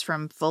years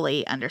from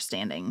fully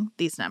understanding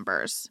these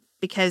numbers,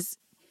 because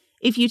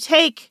if you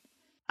take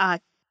a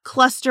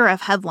cluster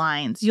of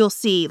headlines, you'll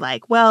see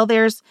like, well,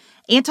 there's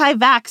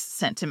anti-vax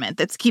sentiment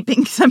that's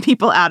keeping some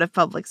people out of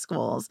public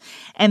schools.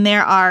 And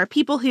there are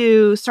people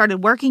who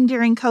started working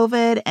during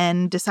COVID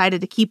and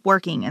decided to keep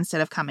working instead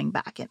of coming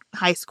back,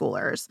 high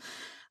schoolers.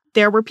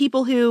 There were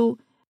people who,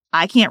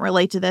 I can't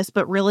relate to this,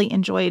 but really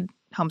enjoyed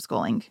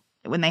homeschooling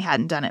when they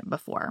hadn't done it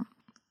before.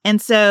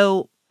 And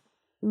so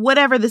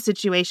whatever the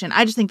situation,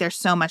 I just think there's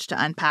so much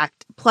to unpack,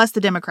 plus the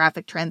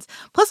demographic trends,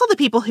 plus all the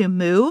people who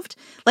moved.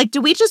 Like,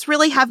 do we just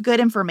really have good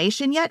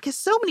information yet? Because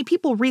so many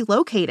people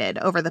relocated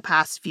over the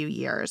past few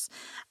years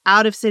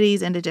out of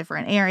cities into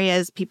different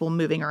areas, people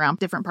moving around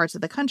different parts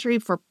of the country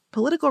for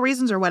political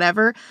reasons or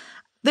whatever.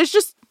 There's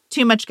just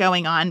too much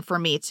going on for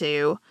me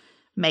to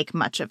make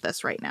much of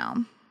this right now.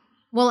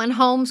 Well, and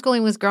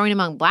homeschooling was growing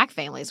among Black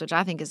families, which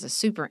I think is a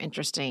super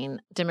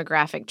interesting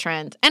demographic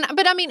trend.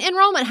 But I mean,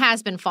 enrollment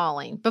has been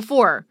falling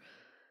before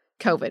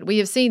COVID. We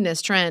have seen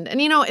this trend.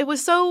 And, it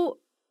was so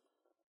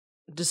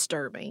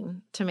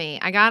disturbing to me.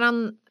 I got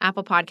on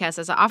Apple Podcasts,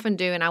 as I often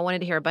do, and I wanted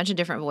to hear a bunch of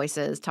different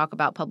voices talk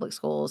about public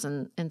schools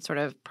and sort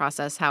of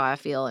process how I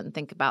feel and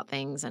think about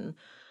things. And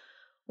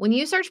when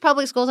you search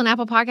public schools on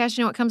Apple Podcasts,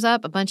 you know what comes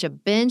up? A bunch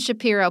of Ben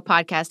Shapiro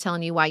podcasts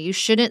telling you why you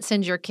shouldn't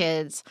send your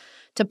kids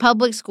to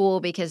public school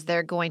because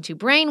they're going to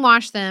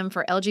brainwash them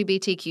for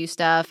LGBTQ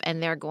stuff,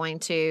 and they're going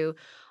to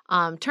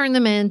turn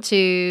them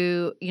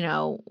into,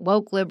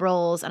 woke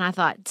liberals. And I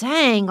thought,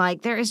 dang,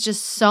 like there is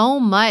just so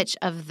much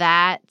of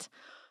that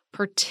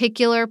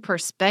particular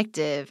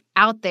perspective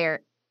out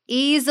there,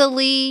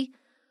 easily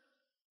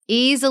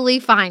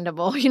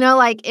findable.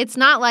 Like it's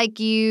not like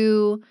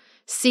you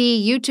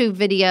see YouTube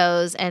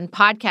videos and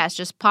podcasts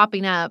just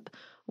popping up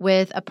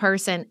with a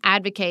person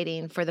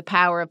advocating for the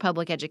power of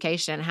public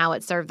education and how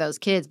it served those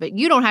kids. But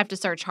you don't have to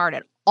search hard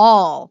at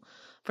all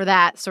for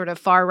that sort of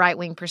far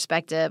right-wing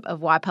perspective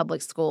of why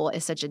public school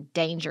is such a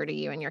danger to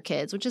you and your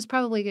kids, which is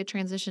probably a good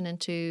transition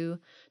into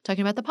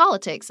talking about the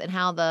politics and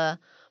how the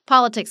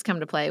politics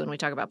come to play when we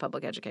talk about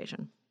public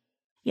education.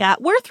 Yeah,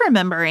 worth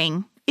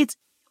remembering, it's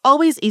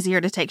always easier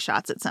to take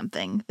shots at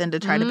something than to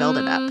try to build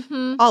it up.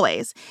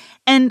 Always.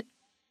 And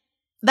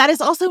that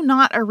is also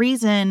not a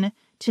reason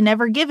to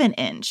never give an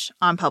inch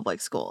on public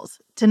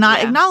schools, to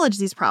not acknowledge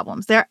these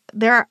problems. There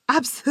are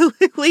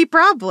absolutely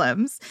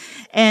problems.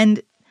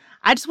 And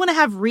I just want to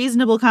have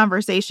reasonable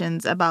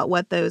conversations about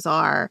what those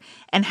are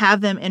and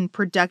have them in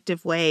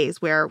productive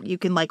ways where you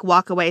can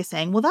walk away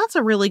saying, well, that's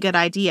a really good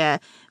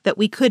idea that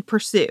we could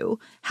pursue.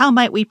 How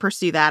might we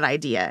pursue that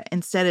idea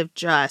instead of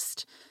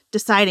just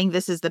deciding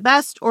this is the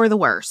best or the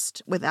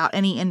worst without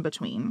any in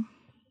between?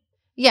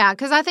 Yeah,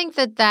 because I think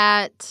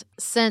that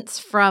sense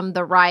from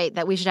the right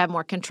that we should have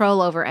more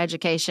control over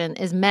education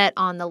is met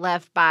on the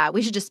left by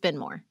we should just spend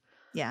more.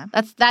 Yeah.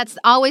 That's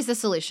always the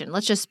solution.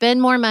 Let's just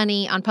spend more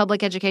money on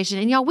public education.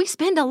 And y'all, we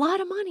spend a lot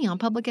of money on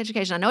public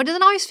education. I know it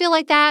doesn't always feel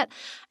like that.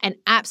 And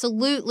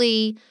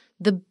absolutely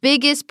the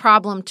biggest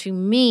problem to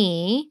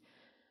me,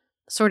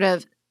 sort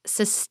of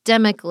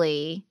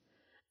systemically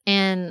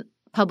in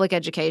public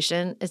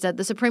education, is that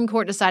the Supreme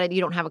Court decided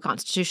you don't have a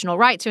constitutional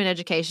right to an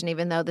education,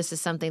 even though this is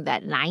something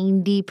that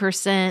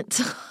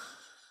 90%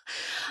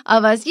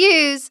 of us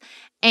use.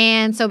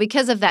 And so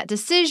because of that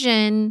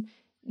decision,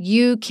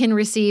 you can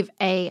receive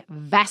a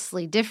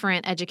vastly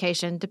different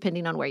education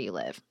depending on where you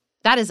live.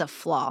 That is a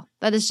flaw.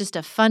 That is just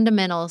a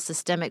fundamental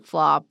systemic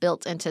flaw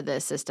built into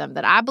this system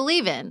that I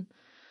believe in.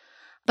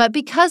 But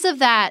because of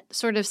that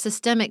sort of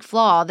systemic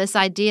flaw, this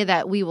idea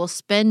that we will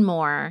spend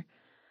more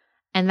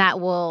and that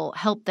will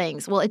help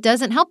things, well, it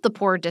doesn't help the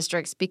poorer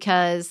districts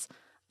because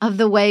of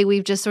the way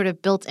we've just sort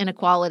of built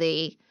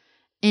inequality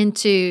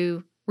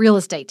into real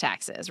estate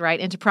taxes, right,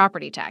 into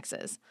property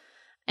taxes.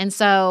 And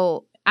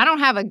so I don't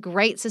have a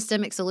great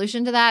systemic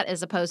solution to that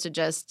as opposed to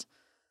just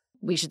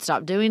we should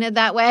stop doing it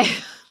that way.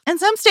 And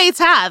some states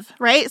have,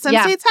 right? Some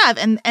states have.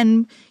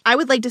 And I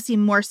would like to see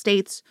more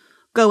states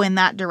go in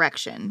that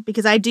direction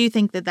because I do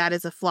think that that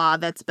is a flaw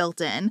that's built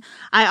in.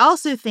 I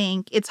also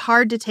think it's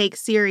hard to take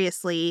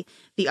seriously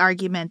the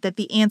argument that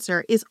the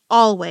answer is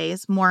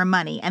always more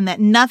money and that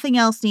nothing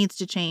else needs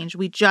to change.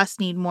 We just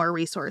need more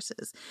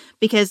resources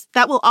because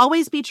that will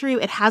always be true.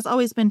 It has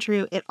always been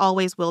true. It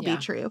always will be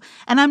true.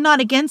 And I'm not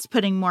against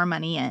putting more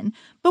money in,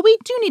 but we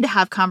do need to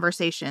have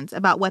conversations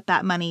about what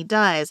that money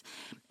does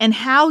and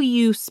how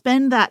you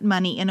spend that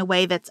money in a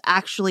way that's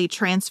actually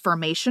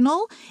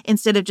transformational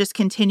instead of just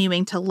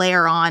continuing to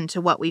layer on to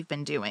what we've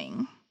been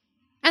doing.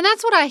 And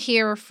that's what I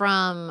hear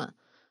from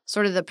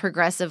sort of the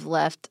progressive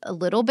left a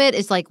little bit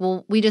is like,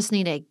 well, we just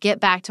need to get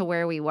back to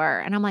where we were.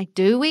 And I'm like,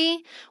 do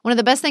we? One of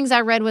the best things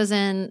I read was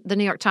in the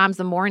New York Times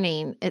The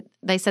Morning.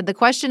 They said the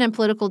question in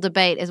political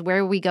debate is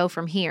where we go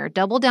from here.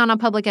 Double down on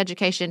public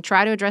education,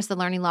 try to address the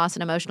learning loss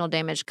and emotional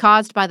damage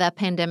caused by the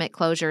pandemic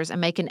closures,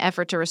 and make an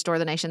effort to restore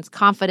the nation's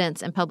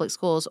confidence in public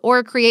schools,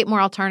 or create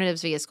more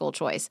alternatives via school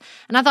choice.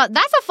 And I thought,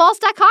 that's a false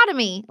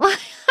dichotomy. I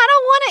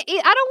don't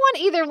want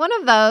either one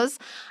of those.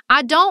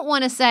 I don't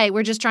want to say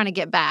we're just trying to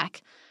get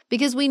back,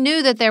 because we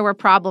knew that there were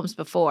problems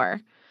before.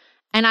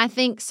 And I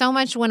think so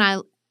much when I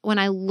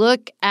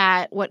look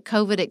at what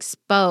COVID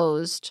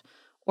exposed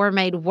or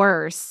made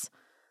worse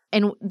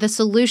and the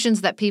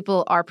solutions that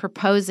people are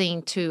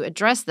proposing to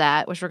address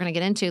that, which we're going to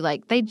get into,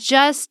 like they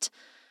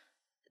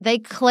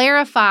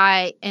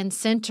clarify and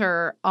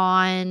center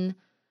on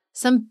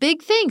some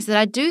big things that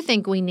I do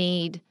think we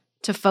need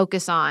to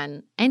focus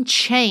on and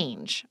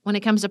change when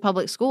it comes to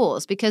public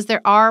schools, because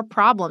there are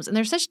problems and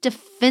there's such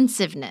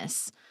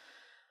defensiveness,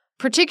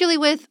 particularly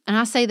with, and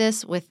I say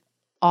this with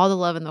all the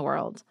love in the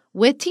world,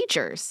 with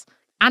teachers.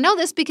 I know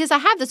this because I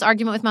have this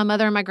argument with my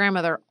mother and my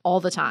grandmother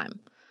all the time.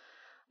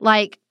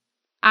 Like,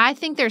 I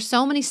think there's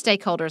so many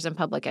stakeholders in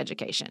public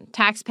education: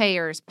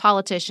 taxpayers,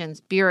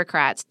 politicians,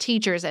 bureaucrats,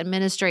 teachers,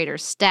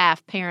 administrators,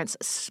 staff, parents,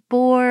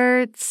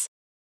 sports,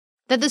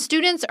 that the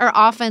students are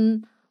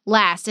often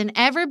last, and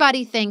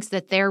everybody thinks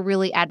that they're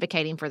really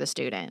advocating for the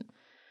student.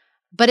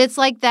 But it's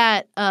like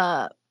that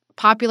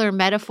popular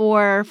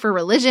metaphor for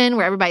religion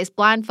where everybody's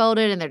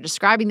blindfolded and they're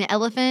describing the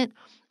elephant.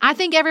 I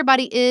think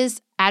everybody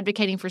is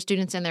advocating for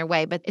students in their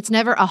way, but it's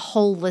never a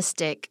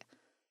holistic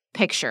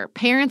picture.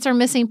 Parents are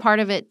missing part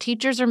of it.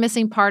 Teachers are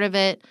missing part of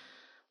it.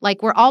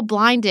 Like, we're all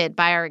blinded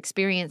by our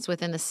experience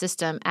within the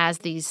system as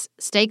these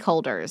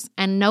stakeholders,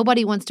 and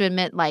nobody wants to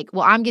admit, like,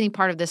 well, I'm getting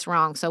part of this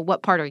wrong, so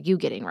what part are you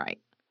getting right?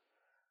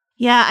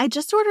 Yeah, I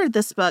just ordered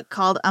this book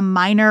called A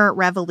Minor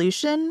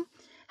Revolution: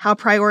 How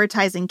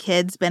Prioritizing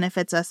Kids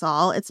Benefits Us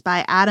All. It's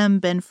by Adam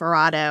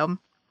Benforado.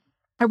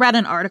 I read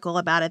an article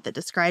about it that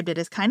described it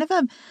as kind of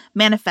a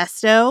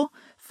manifesto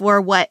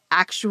for what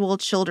actual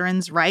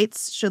children's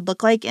rights should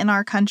look like in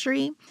our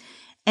country.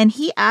 And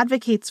he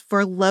advocates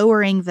for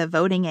lowering the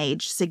voting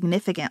age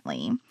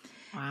significantly.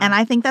 Wow. And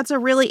I think that's a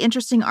really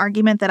interesting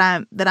argument that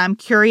I'm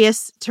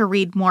curious to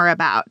read more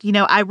about. You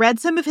know, I read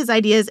some of his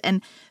ideas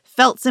and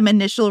felt some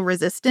initial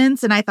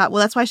resistance, and I thought, well,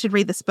 that's why I should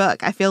read this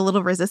book. I feel a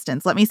little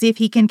resistance. Let me see if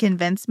he can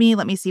convince me.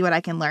 Let me see what I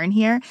can learn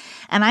here.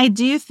 And I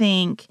do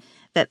think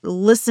that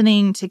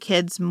listening to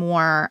kids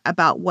more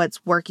about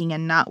what's working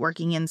and not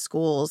working in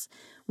schools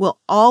will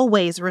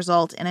always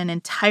result in an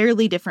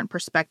entirely different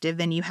perspective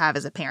than you have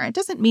as a parent. It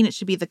doesn't mean it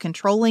should be the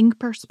controlling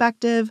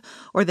perspective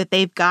or that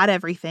they've got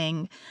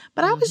everything.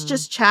 But I was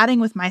just chatting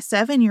with my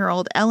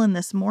 7-year-old Ellen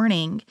this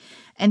morning,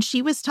 and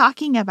she was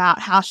talking about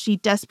how she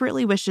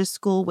desperately wishes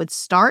school would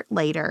start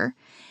later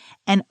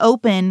and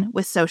open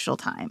with social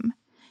time.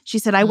 She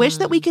said, I wish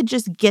that we could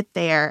just get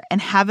there and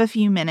have a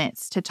few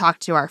minutes to talk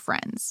to our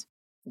friends.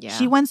 Yeah.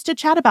 She wants to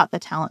chat about the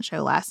talent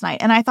show last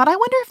night. And I thought, I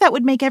wonder if that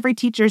would make every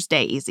teacher's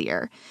day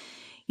easier.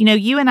 You know,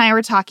 you and I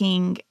were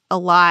talking a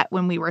lot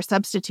when we were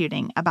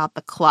substituting about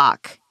the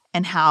clock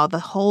and how the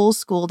whole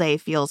school day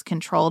feels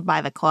controlled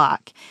by the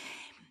clock.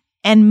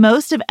 And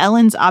most of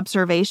Ellen's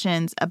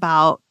observations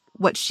about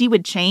what she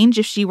would change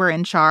if she were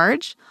in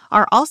charge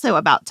are also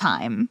about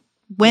time.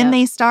 when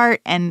they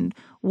start and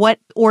what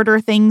order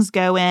things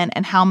go in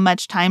and how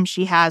much time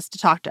she has to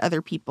talk to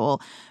other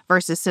people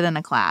versus sit in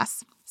a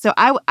class. So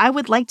I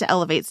would like to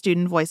elevate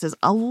student voices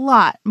a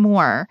lot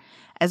more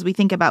as we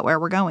think about where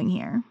we're going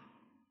here.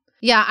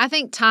 Yeah, I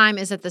think time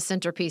is at the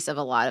centerpiece of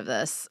a lot of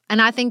this.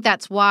 And I think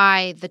that's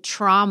why the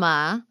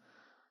trauma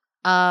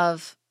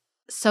of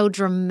so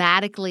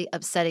dramatically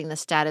upsetting the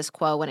status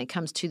quo when it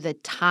comes to the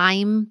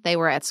time they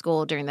were at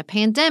school during the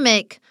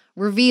pandemic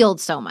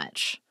revealed so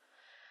much.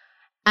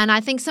 And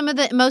I think some of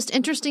the most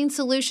interesting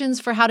solutions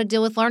for how to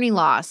deal with learning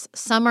loss,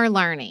 summer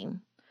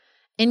learning,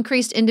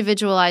 increased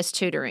individualized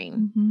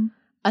tutoring,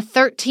 a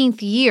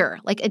 13th year,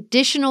 like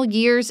additional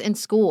years in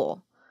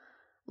school,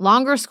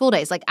 longer school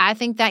days. Like, I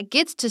think that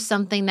gets to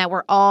something that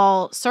we're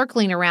all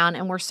circling around,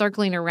 and we're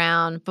circling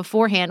around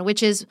beforehand,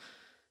 which is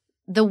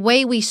the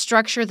way we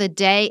structure the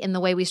day and the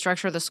way we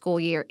structure the school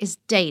year is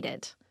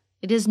dated.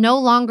 It is no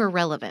longer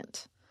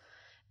relevant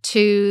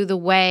to the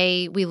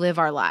way we live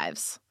our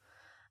lives.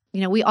 You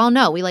know, we all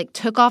know we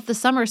took off the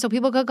summer so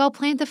people could go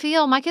plant the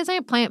field. My kids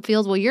ain't plant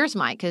fields. Well, yours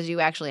might because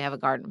you actually have a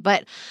garden.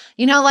 But,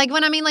 we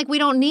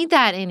don't need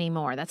that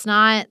anymore. That's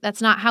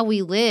not how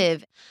we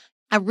live.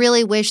 I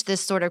really wish this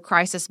sort of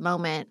crisis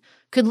moment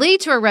could lead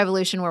to a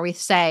revolution where we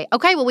say,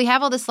 okay, well, we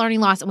have all this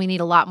learning loss and we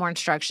need a lot more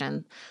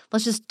instruction.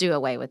 Let's just do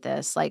away with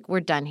this. We're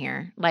done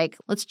here.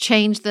 Let's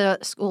change the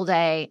school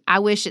day. I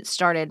wish it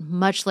started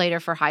much later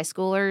for high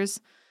schoolers.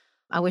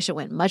 I wish it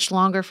went much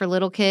longer for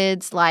little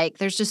kids.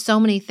 There's just so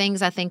many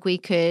things I think we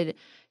could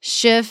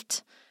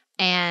shift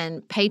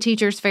and pay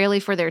teachers fairly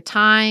for their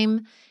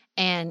time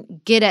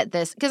and get at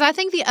this. Because I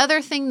think the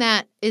other thing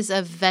that is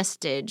a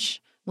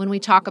vestige when we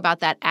talk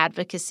about that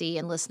advocacy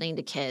and listening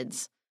to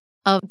kids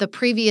of the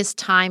previous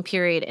time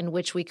period in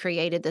which we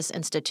created this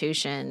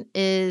institution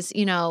is,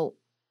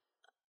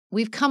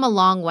 we've come a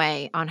long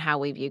way on how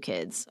we view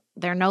kids.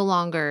 They're no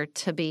longer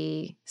to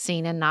be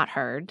seen and not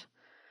heard.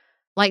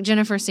 Like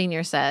Jennifer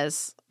Senior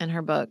says in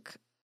her book,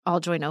 All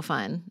Joy, No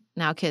Fun,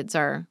 now kids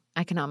are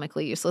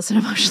economically useless and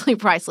emotionally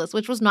priceless,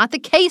 which was not the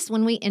case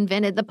when we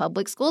invented the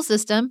public school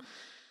system.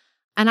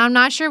 And I'm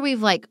not sure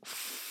we've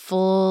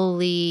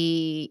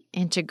fully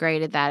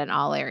integrated that in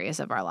all areas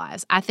of our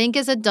lives. I think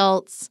as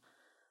adults,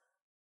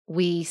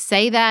 we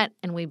say that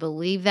and we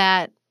believe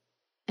that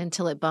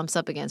until it bumps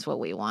up against what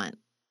we want.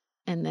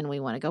 And then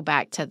we want to go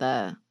back to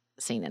the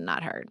seen and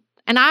not heard.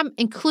 And I'm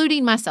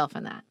including myself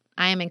in that.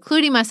 I am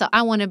including myself.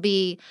 I want to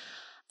be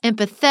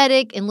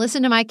empathetic and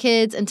listen to my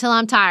kids until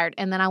I'm tired.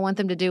 And then I want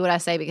them to do what I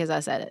say because I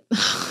said it.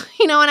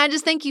 And I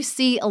just think you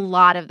see a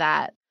lot of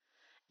that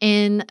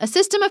in a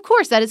system, of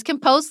course, that is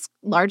composed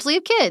largely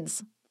of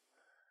kids.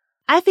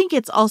 I think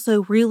it's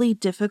also really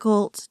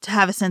difficult to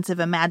have a sense of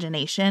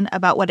imagination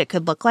about what it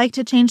could look like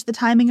to change the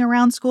timing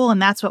around school.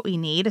 And that's what we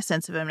need, a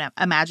sense of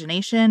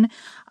imagination,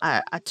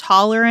 a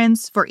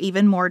tolerance for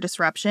even more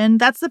disruption.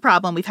 That's the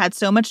problem. We've had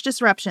so much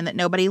disruption that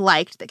nobody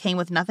liked that came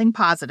with nothing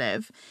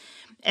positive.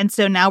 And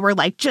so now we're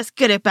just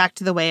get it back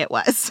to the way it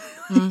was.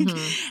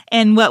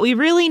 And what we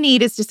really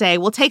need is to say,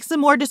 we'll take some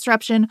more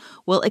disruption.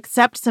 We'll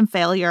accept some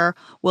failure.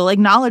 We'll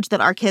acknowledge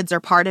that our kids are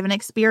part of an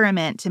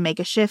experiment to make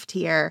a shift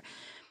here.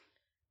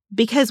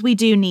 Because we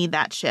do need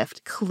that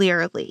shift,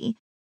 clearly.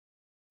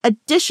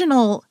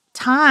 Additional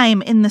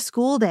time in the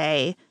school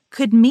day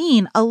could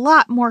mean a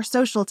lot more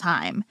social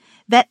time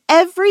that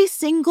every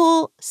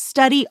single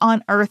study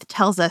on earth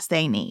tells us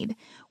they need.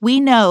 We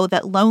know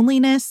that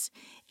loneliness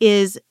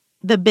is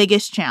the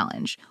biggest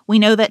challenge. We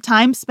know that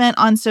time spent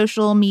on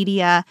social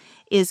media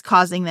is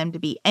causing them to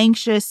be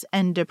anxious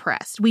and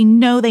depressed. We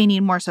know they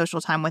need more social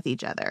time with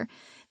each other.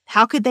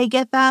 How could they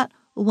get that?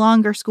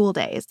 Longer school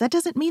days. That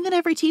doesn't mean that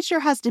every teacher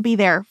has to be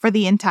there for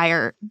the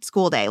entire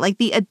school day.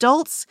 The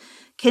adults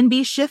can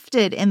be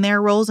shifted in their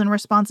roles and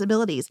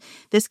responsibilities.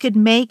 This could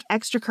make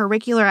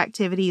extracurricular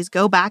activities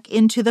go back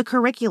into the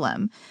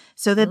curriculum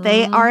so that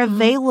they are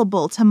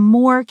available to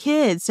more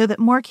kids, so that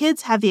more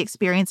kids have the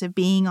experience of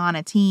being on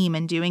a team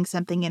and doing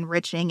something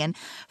enriching and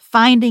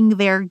finding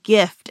their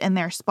gift and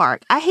their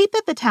spark. I hate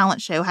that the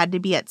talent show had to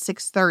be at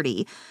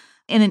 6:30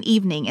 in an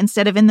evening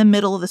instead of in the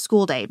middle of the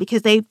school day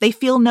because they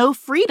feel no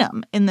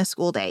freedom in the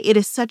school day. It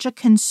is such a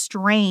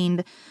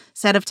constrained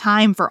set of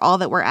time for all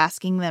that we're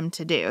asking them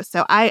to do.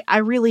 So I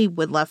really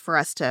would love for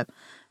us to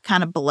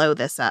kind of blow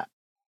this up.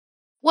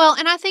 Well,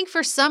 and I think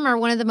for summer,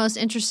 one of the most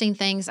interesting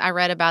things I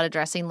read about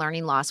addressing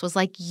learning loss was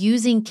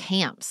using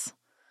camps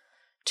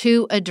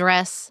to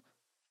address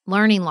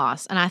learning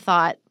loss. And I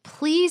thought,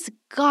 please,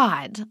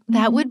 God,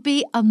 that would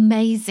be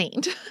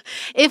amazing.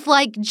 If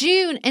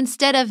June,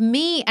 instead of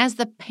me as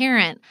the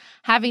parent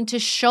having to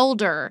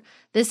shoulder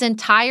this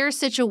entire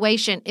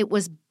situation, it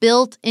was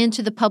built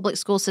into the public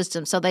school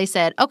system. So they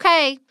said,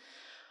 okay,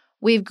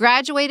 we've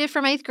graduated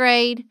from 8th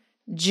grade,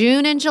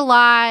 June and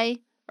July,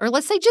 or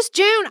let's say just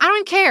June. I don't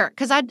even care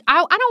because I don't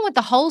want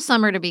the whole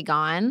summer to be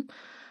gone.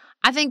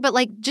 I think, but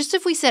just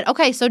if we said,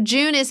 okay, so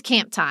June is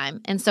camp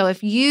time. And so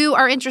if you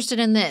are interested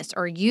in this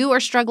or you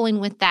are struggling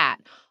with that,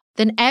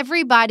 then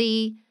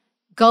everybody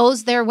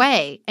goes their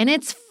way. And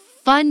it's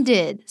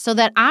funded so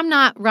that I'm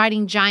not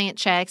writing giant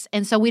checks.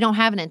 And so we don't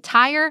have an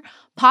entire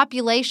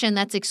population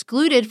that's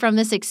excluded from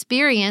this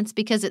experience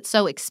because it's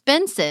so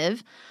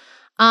expensive.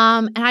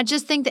 And I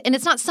just think that, and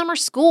it's not summer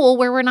school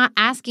where we're not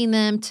asking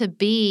them to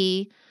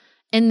be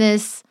in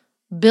this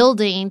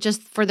building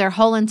just for their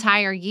whole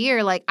entire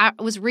year. Like, I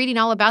was reading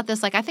all about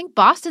this. Like, I think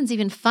Boston's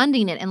even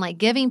funding it and like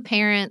giving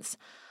parents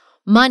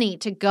money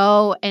to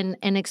go and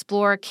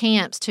explore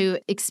camps, to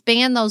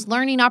expand those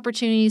learning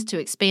opportunities, to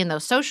expand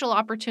those social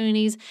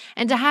opportunities,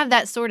 and to have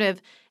that sort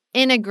of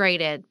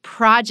integrated,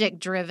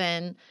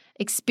 project-driven,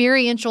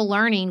 experiential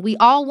learning we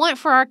all want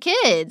for our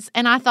kids.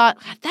 And I thought,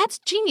 that's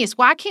genius.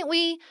 Why can't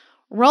we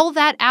roll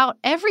that out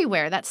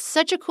everywhere? That's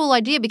such a cool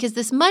idea, because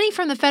this money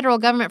from the federal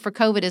government for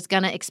COVID is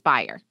going to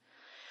expire.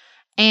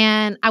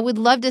 And I would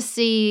love to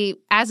see,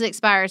 as it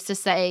expires, to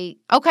say,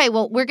 okay,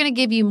 well, we're going to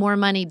give you more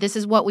money. This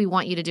is what we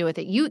want you to do with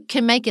it. You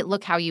can make it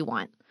look how you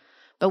want.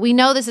 But we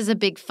know this is a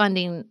big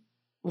funding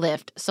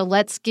lift. So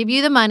let's give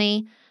you the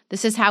money.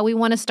 This is how we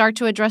want to start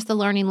to address the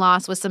learning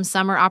loss with some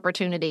summer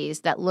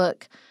opportunities that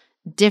look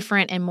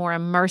different and more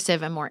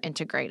immersive and more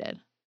integrated.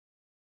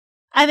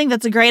 I think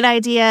that's a great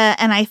idea.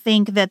 And I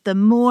think that the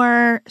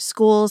more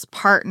schools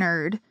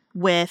partnered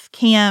with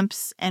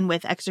camps and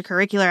with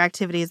extracurricular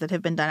activities that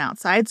have been done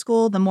outside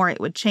school, the more it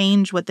would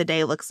change what the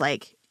day looks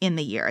like in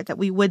the year, that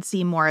we would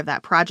see more of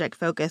that project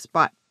focus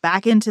brought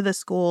back into the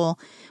school.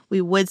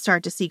 We would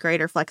start to see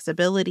greater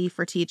flexibility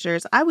for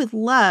teachers. I would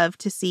love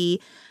to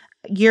see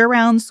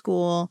year-round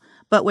school,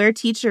 but where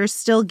teachers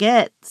still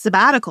get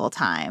sabbatical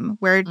time,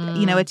 where,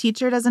 a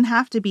teacher doesn't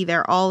have to be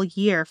there all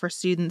year for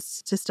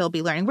students to still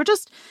be learning.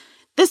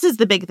 This is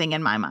the big thing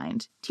in my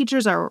mind.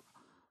 Teachers are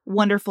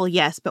wonderful,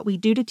 yes, but we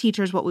do to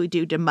teachers what we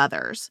do to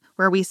mothers,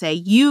 where we say,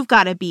 you've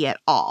got to be at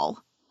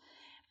all.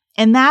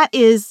 And that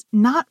is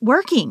not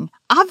working,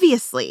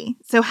 obviously.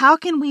 So how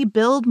can we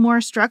build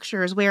more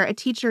structures where a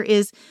teacher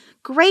is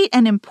great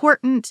and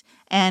important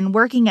and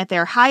working at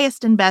their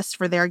highest and best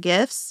for their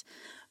gifts,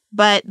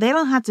 but they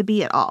don't have to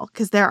be at all,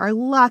 because there are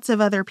lots of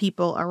other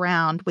people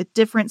around with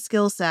different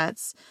skill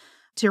sets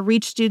to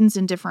reach students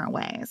in different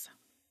ways.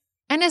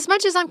 And as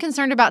much as I'm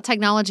concerned about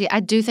technology,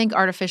 I do think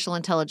artificial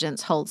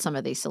intelligence holds some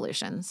of these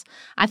solutions.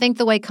 I think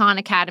the way Khan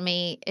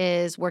Academy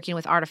is working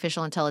with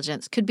artificial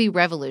intelligence could be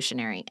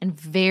revolutionary and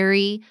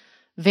very,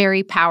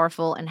 very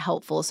powerful and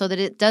helpful, so that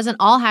it doesn't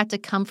all have to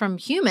come from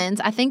humans.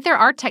 I think there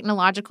are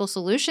technological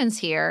solutions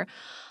here.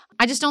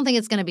 I just don't think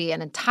it's going to be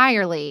an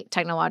entirely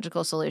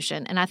technological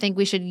solution. And I think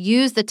we should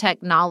use the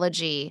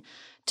technology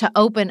to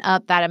open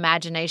up that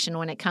imagination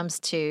when it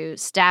comes to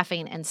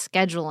staffing and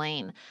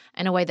scheduling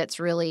in a way that's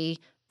really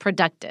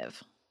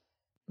productive.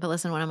 But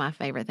listen, one of my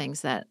favorite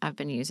things that I've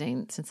been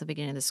using since the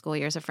beginning of the school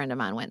year is a friend of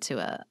mine went to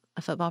a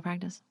football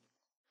practice,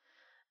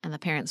 and the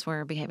parents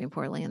were behaving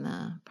poorly in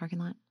the parking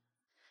lot.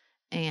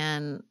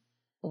 And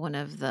one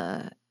of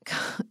the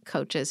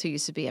coaches, who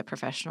used to be a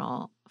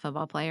professional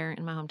football player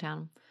in my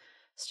hometown,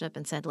 stood up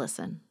and said,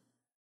 listen,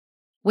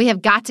 we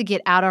have got to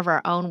get out of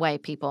our own way,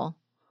 people.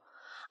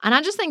 And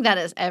I just think that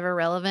is ever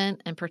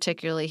relevant, and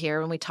particularly here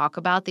when we talk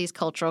about these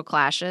cultural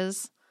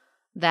clashes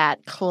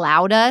that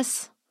cloud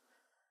us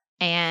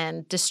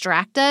and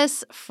distract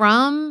us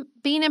from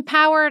being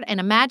empowered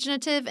and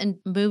imaginative and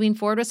moving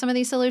forward with some of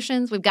these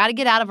solutions. We've got to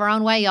get out of our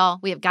own way, y'all.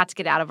 We have got to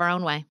get out of our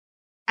own way.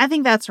 I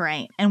think that's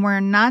right. And we're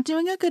not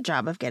doing a good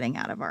job of getting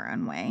out of our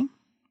own way,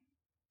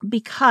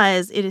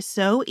 because it is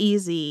so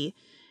easy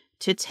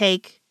to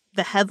take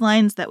the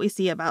headlines that we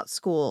see about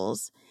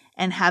schools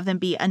and have them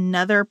be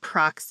another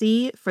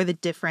proxy for the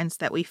difference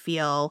that we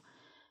feel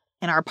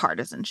in our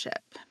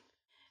partisanship.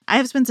 I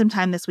have spent some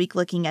time this week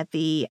looking at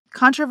the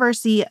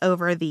controversy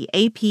over the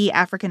AP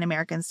African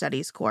American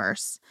Studies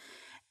course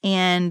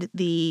and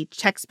the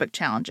textbook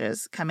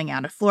challenges coming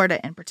out of Florida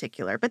in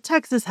particular. But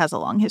Texas has a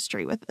long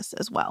history with this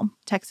as well.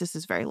 Texas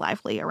is very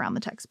lively around the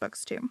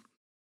textbooks too.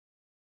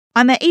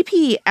 On the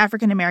AP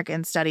African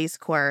American Studies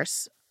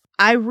course,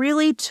 I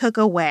really took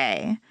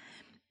away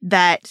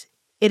that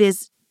it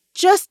is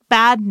just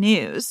bad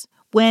news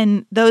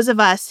when those of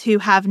us who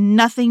have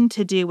nothing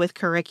to do with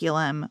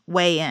curriculum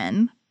weigh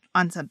in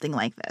on something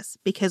like this,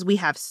 because we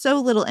have so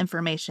little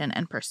information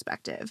and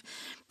perspective.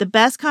 The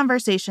best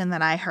conversation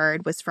that I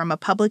heard was from a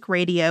public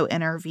radio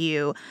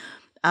interview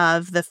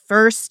of the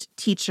first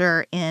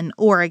teacher in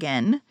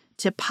Oregon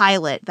to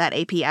pilot that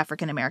AP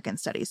African American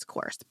Studies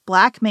course.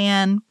 Black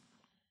man.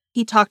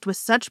 He talked with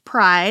such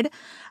pride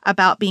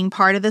about being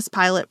part of this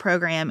pilot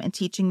program and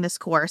teaching this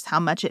course,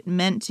 how much it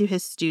meant to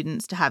his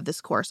students to have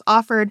this course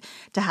offered,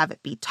 to have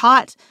it be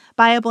taught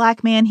by a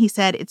Black man. He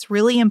said it's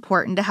really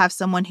important to have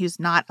someone who's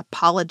not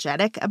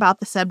apologetic about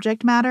the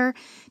subject matter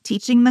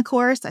teaching the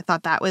course. I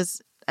thought that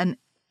was an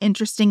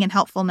interesting and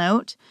helpful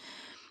note.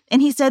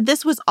 And he said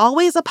this was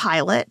always a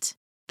pilot.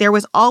 There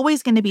was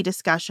always going to be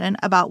discussion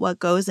about what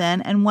goes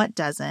in and what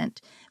doesn't.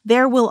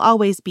 There will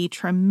always be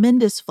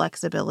tremendous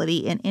flexibility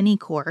in any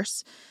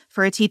course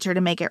for a teacher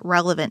to make it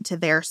relevant to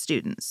their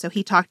students. So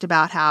he talked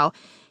about how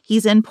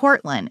he's in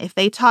Portland. If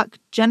they talk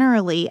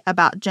generally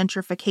about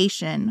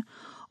gentrification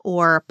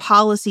or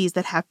policies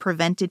that have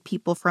prevented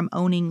people from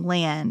owning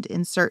land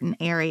in certain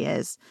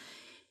areas.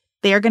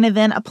 They're going to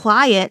then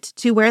apply it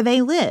to where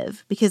they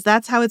live because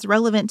that's how it's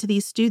relevant to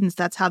these students.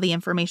 That's how the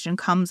information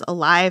comes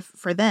alive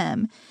for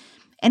them.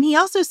 And he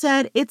also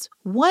said it's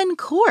one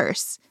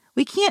course.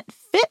 We can't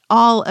fit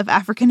all of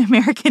African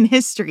American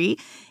history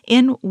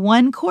in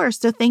one course.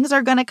 So things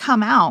are going to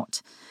come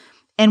out.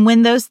 And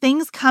when those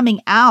things coming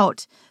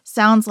out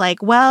sounds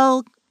like,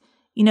 well,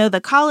 you know,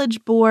 the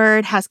College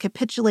Board has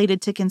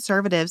capitulated to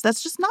conservatives,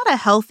 that's just not a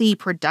healthy,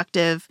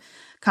 productive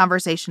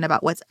conversation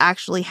about what's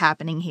actually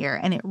happening here.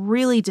 And it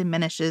really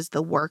diminishes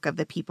the work of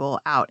the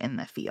people out in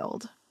the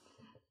field.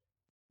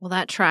 Well,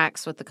 that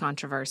tracks with the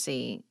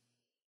controversy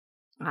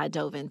I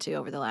dove into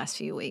over the last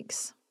few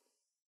weeks,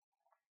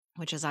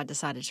 which is I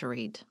decided to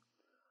read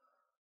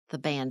the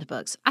banned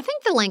books. I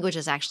think the language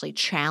is actually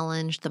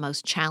challenged, the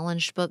most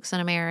challenged books in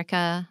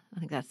America. I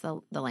think that's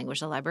the language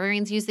the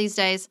librarians use these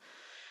days.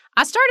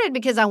 I started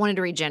because I wanted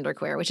to read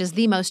Genderqueer, which is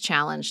the most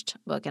challenged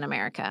book in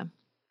America.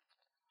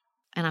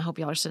 And I hope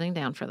y'all are sitting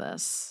down for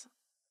this.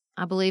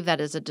 I believe that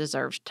is a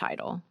deserved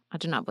title. I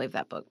do not believe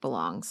that book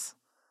belongs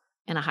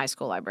in a high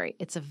school library.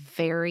 It's a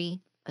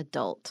very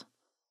adult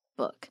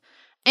book.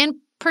 In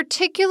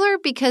particular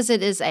because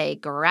it is a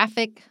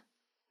graphic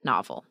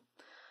novel.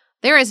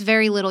 There is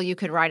very little you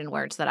could write in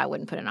words that I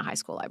wouldn't put in a high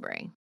school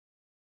library.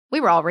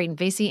 We were all reading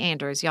V.C.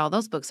 Andrews, y'all.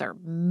 Those books are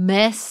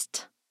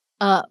messed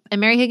up.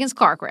 And Mary Higgins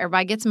Clark, where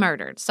everybody gets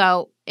murdered.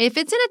 So if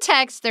it's in a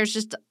text, there's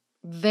just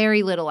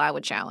very little I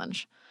would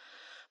challenge.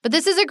 But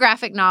this is a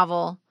graphic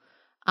novel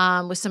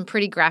with some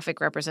pretty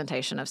graphic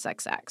representation of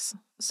sex acts.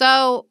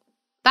 So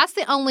that's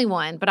the only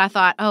one. But I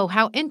thought, oh,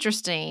 how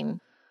interesting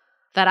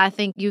that I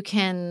think you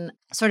can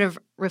sort of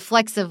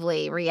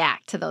reflexively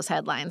react to those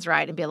headlines,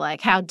 right? And be like,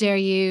 how dare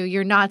you?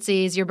 You're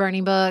Nazis. You're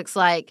burning books.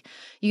 Like,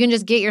 you can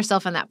just get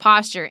yourself in that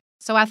posture.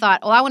 So I thought,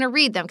 well, I want to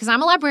read them because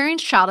I'm a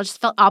librarian's child. I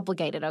just felt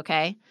obligated,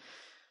 okay?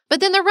 But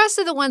then the rest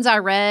of the ones I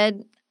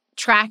read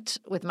tracked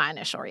with my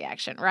initial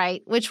reaction,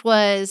 right? Which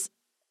was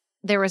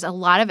there was a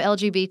lot of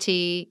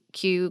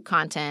LGBTQ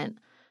content,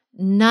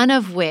 none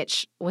of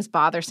which was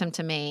bothersome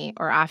to me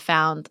or I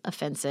found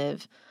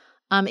offensive,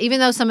 even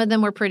though some of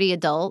them were pretty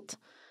adult.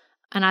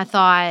 And I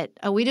thought,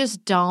 oh, we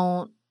just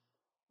don't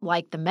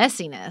like the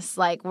messiness.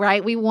 Like,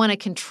 right, we want to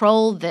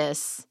control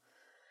this.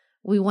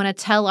 We want to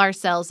tell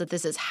ourselves that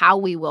this is how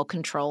we will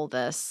control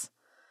this.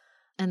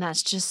 And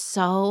that's just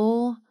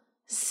so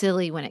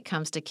silly when it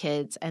comes to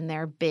kids and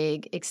their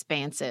big,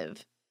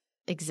 expansive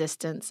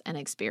existence and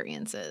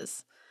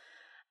experiences.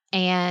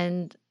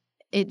 And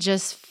it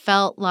just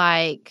felt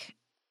like,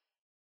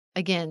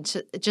 again,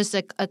 just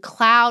a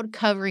cloud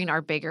covering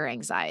our bigger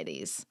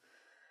anxieties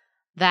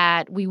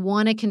that we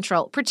want to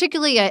control,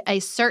 particularly a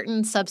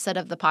certain subset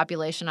of the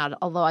population,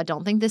 although I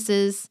don't think this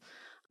is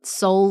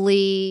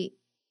solely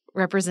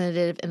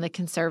representative in the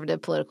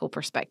conservative political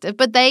perspective,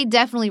 but they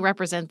definitely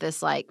represent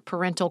this like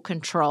parental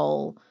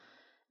control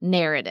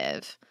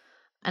narrative.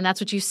 And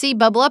that's what you see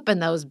bubble up in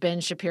those Ben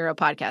Shapiro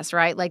podcasts,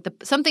 right? Like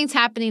something's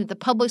happening at the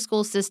public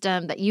school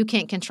system that you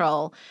can't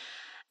control.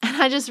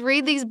 And I just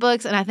read these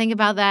books and I think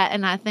about that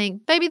and I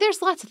think, baby,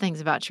 there's lots of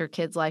things about your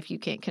kid's life you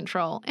can't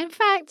control. In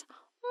fact,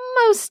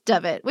 most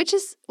of it, which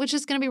is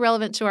going to be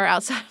relevant to our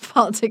outside of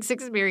politics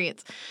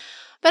experience.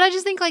 But I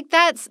just think like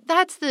that's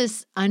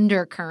this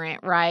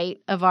undercurrent, right,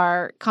 of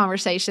our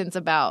conversations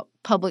about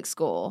public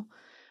school,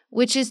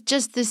 which is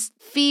just this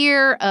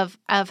fear of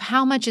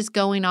how much is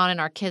going on in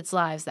our kids'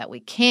 lives that we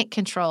can't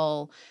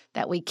control,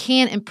 that we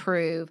can't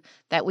improve,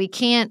 that we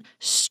can't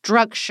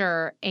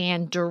structure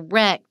and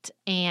direct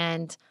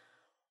and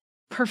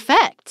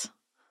perfect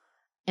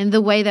in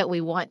the way that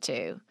we want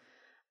to.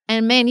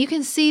 And man, you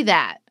can see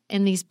that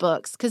in these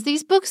books because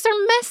these books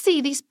are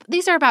messy.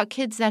 These are about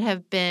kids that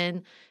have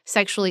been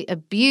sexually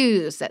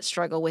abused, that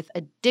struggle with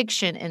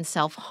addiction and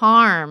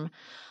self-harm.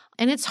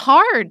 And it's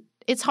hard.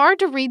 It's hard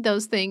to read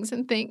those things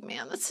and think,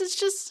 man, this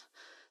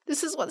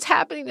is what's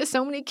happening to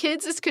so many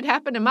kids. This could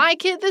happen to my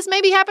kid. This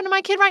maybe happened to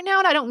my kid right now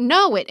and I don't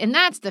know it. And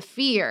that's the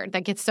fear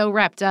that gets so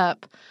wrapped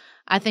up,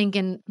 I think,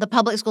 in the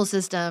public school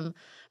system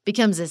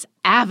becomes this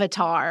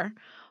avatar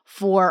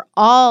for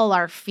all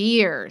our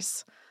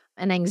fears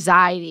and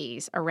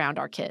anxieties around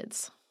our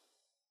kids.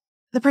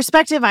 The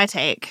perspective I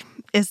take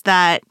is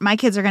that my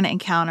kids are going to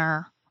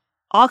encounter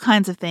all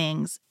kinds of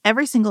things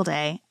every single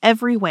day,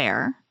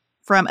 everywhere,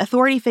 from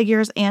authority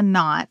figures and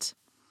not,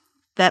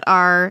 that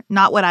are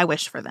not what I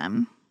wish for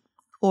them,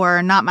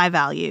 or not my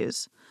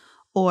values,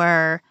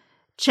 or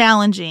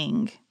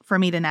challenging for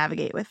me to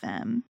navigate with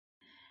them.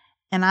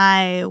 And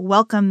I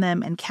welcome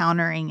them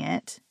encountering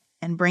it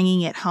and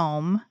bringing it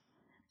home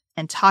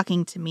and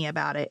talking to me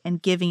about it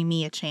and giving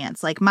me a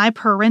chance. Like, my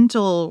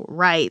parental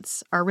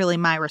rights are really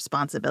my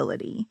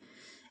responsibility.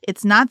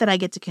 It's not that I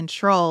get to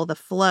control the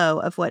flow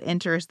of what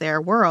enters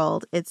their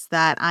world. It's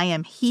that I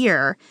am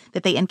here,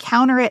 that they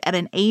encounter it at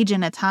an age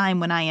and a time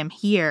when I am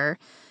here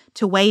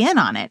to weigh in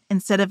on it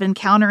instead of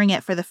encountering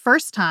it for the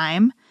first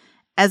time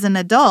as an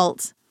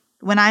adult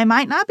when I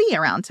might not be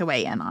around to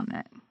weigh in on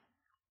it.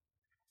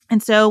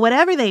 And so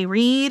whatever they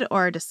read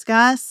or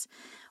discuss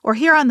or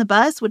hear on the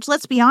bus, which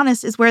let's be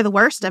honest is where the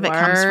worst of it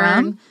comes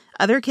from,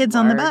 other kids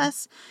on the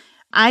bus,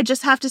 I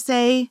just have to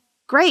say,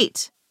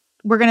 great.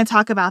 We're going to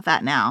talk about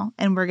that now.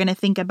 And we're going to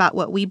think about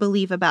what we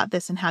believe about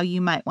this and how you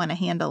might want to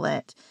handle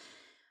it.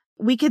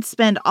 We could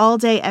spend all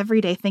day,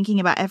 every day thinking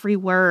about every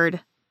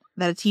word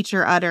that a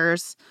teacher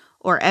utters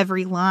or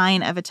every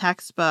line of a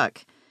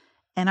textbook.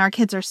 And our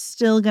kids are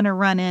still going to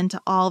run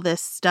into all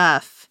this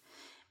stuff.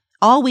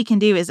 All we can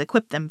do is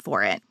equip them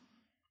for it.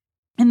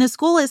 And the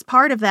school is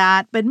part of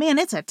that, but man,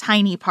 it's a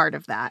tiny part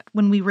of that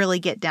when we really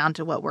get down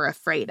to what we're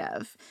afraid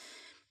of.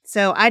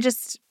 So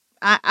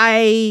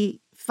I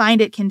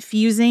find it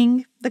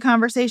confusing, the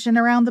conversation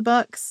around the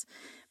books,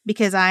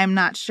 because I'm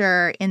not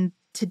sure in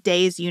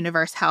today's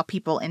universe how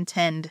people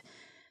intend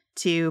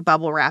to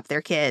bubble wrap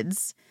their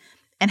kids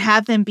and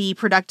have them be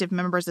productive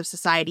members of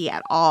society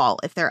at all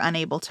if they're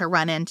unable to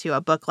run into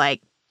a book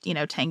like,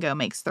 Tango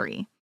Makes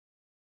Three.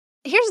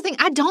 Here's the thing.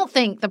 I don't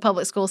think the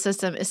public school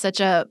system is such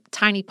a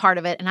tiny part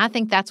of it, and I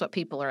think that's what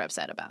people are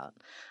upset about.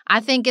 I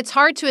think it's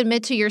hard to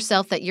admit to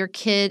yourself that your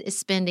kid is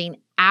spending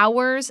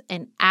hours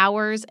and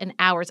hours and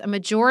hours, a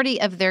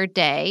majority of their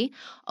day,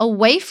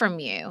 away from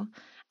you,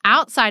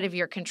 outside of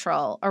your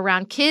control,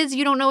 around kids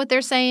you don't know what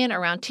they're saying,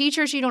 around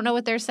teachers you don't know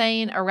what they're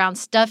saying, around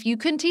stuff you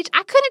couldn't teach.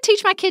 I couldn't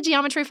teach my kid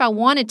geometry if I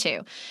wanted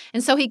to.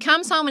 And so he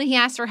comes home and he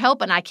asks for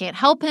help, and I can't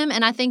help him.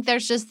 And I think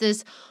there's just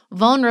this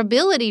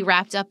vulnerability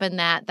wrapped up in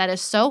that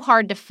is so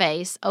hard to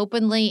face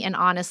openly and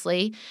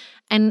honestly.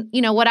 And,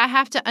 what I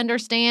have to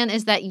understand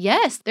is that,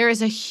 yes, there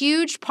is a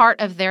huge part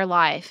of their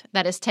life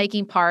that is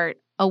taking part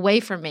away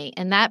from me.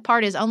 And that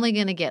part is only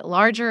going to get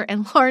larger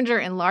and larger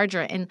and larger.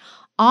 And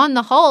on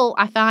the whole,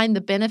 I find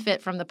the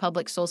benefit from the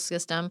public school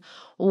system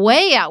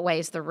way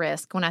outweighs the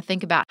risk when I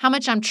think about how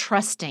much I'm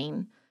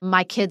trusting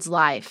my kid's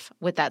life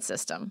with that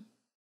system.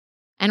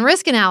 And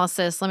risk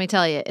analysis, let me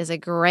tell you, is a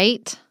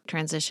great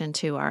transition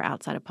to our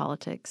Outside of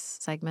Politics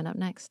segment up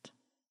next.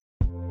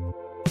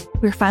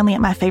 We're finally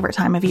at my favorite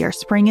time of year.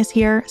 Spring is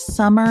here.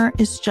 Summer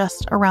is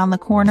just around the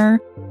corner.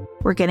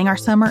 We're getting our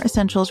summer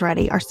essentials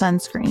ready, our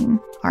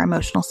sunscreen, our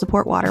emotional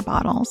support water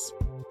bottles,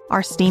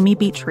 our steamy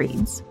beach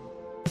reads.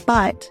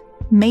 But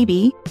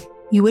maybe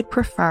you would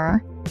prefer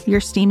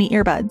your steamy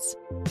earbuds.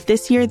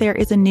 This year, there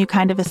is a new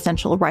kind of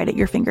essential right at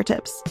your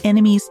fingertips.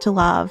 Enemies to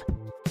love,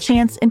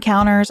 chance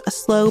encounters, a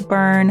slow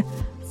burn,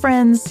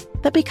 friends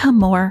that become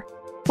more.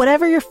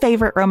 Whatever your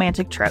favorite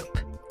romantic trope,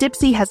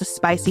 Dipsea has a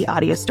spicy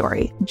audio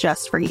story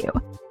just for you.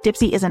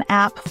 Dipsea is an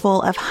app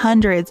full of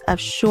hundreds of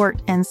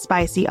short and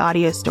spicy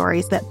audio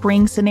stories that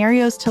bring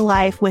scenarios to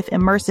life with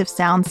immersive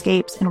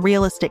soundscapes and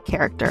realistic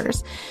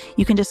characters.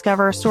 You can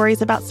discover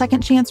stories about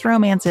second chance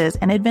romances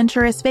and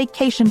adventurous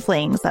vacation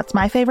flings. That's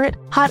my favorite.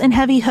 Hot and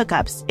heavy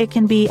hookups. It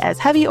can be as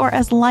heavy or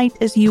as light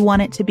as you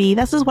want it to be.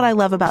 This is what I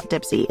love about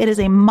Dipsea. It is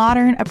a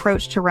modern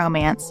approach to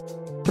romance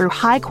through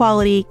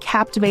high-quality,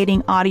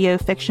 captivating audio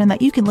fiction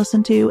that you can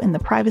listen to in the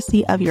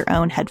privacy of your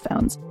own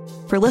headphones.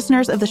 For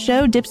listeners of the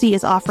show, Dipsea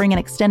is offering an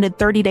extended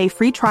 30-day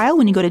free trial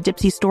when you go to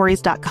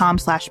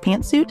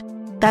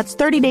dipseastories.com/pantsuit. That's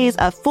 30 days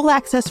of full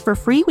access for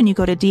free when you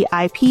go to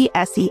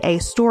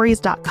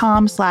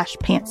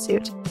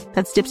dipseastories.com/pantsuit.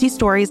 That's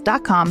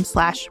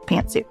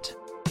dipseastories.com/pantsuit.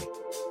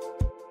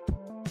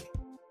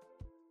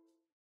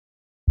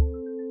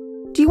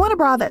 Do you want a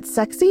bra that's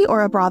sexy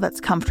or a bra that's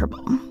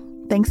comfortable?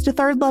 Thanks to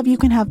Third Love, you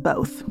can have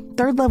both.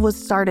 Third Love was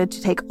started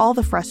to take all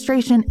the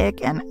frustration,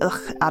 ick, and ugh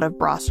out of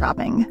bra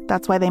shopping.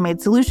 That's why they made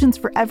solutions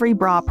for every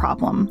bra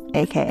problem,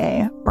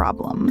 aka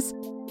problems.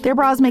 Their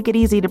bras make it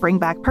easy to bring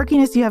back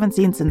perkiness you haven't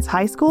seen since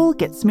high school,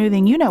 get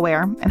smoothing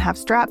you-know-where, and have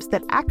straps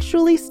that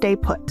actually stay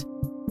put.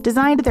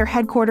 Designed at their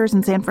headquarters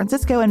in San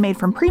Francisco and made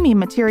from premium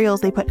materials,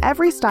 they put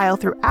every style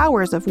through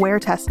hours of wear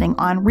testing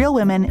on real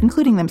women,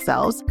 including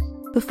themselves,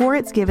 before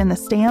it's given the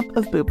stamp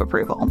of boob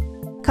approval.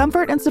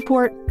 Comfort and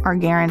support are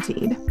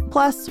guaranteed.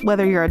 Plus,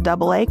 whether you're a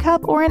AA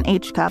cup or an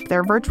H cup,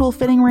 their virtual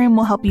fitting room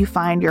will help you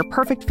find your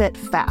perfect fit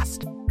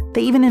fast.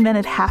 They even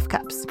invented half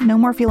cups. No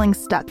more feeling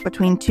stuck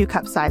between two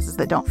cup sizes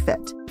that don't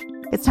fit.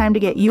 It's time to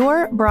get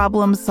your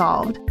problem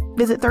solved.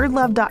 Visit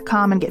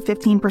thirdlove.com and get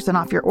 15%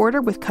 off your order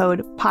with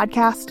code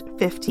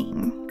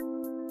PODCAST15.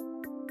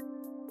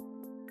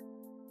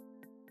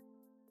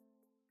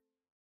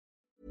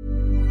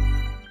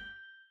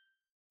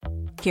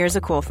 Here's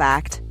a cool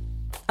fact.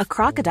 A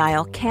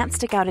crocodile can't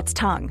stick out its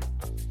tongue.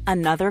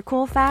 Another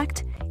cool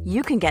fact,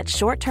 you can get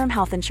short-term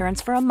health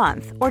insurance for a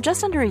month or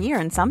just under a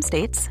year in some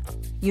states.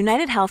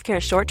 United Healthcare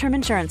short-term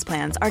insurance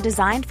plans are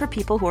designed for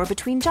people who are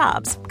between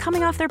jobs,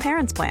 coming off their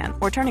parents' plan,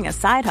 or turning a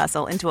side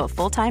hustle into a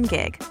full-time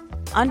gig.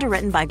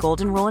 Underwritten by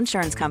Golden Rule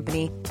Insurance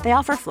Company, they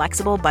offer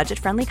flexible,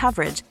 budget-friendly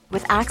coverage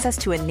with access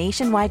to a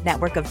nationwide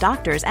network of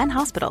doctors and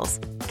hospitals.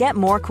 Get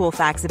more cool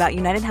facts about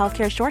United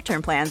Healthcare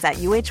short-term plans at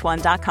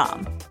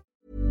uh1.com.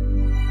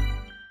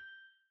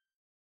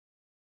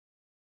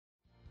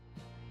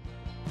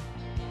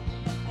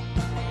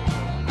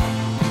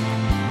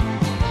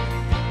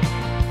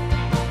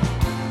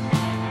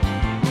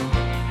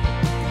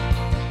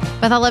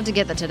 Beth, I love to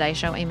get the Today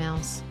Show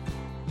emails.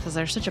 because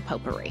they're such a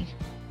potpourri.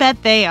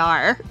 Bet they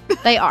are.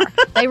 They are.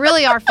 They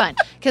really are fun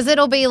because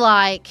it'll be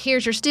like,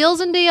 here's your steals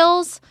and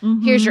deals.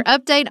 Mm-hmm. Here's your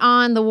update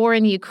on the war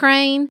in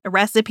Ukraine. A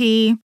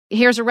recipe.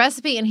 Here's a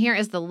recipe, and here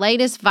is the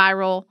latest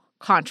viral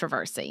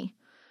controversy.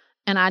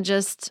 And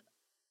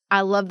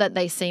I love that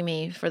they see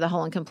me for the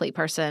whole and complete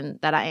person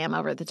that I am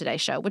over at the Today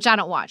Show, which I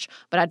don't watch,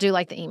 but I do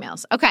like the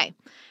emails. Okay.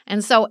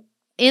 And so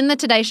in the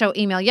Today Show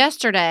email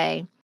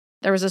yesterday,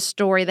 there was a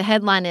story. The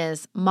headline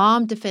is,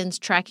 Mom Defends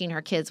Tracking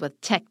Her Kids with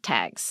Tech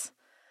Tags.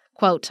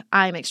 Quote,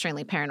 I'm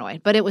extremely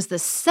paranoid. But it was the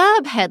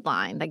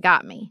sub-headline that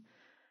got me.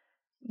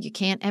 You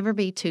can't ever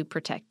be too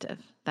protective.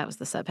 That was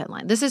the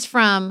sub-headline. This is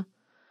from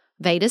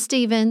Veda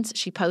Stevens.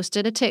 She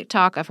posted a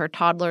TikTok of her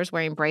toddlers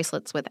wearing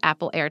bracelets with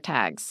Apple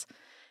AirTags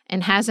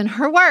and has, in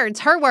her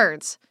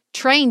words,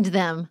 trained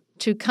them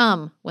to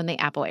come when the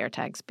Apple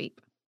AirTags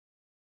beep.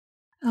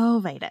 Oh,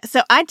 Veda.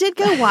 So I did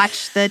go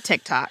watch the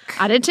TikTok.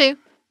 I did too.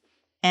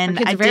 And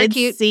I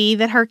did see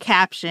that her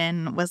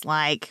caption was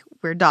like,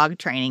 we're dog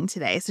training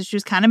today. So she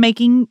was kind of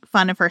making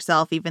fun of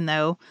herself, even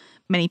though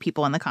many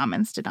people in the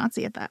comments did not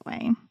see it that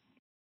way.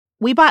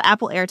 We bought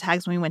Apple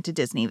AirTags when we went to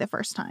Disney the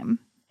first time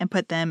and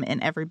put them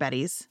in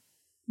everybody's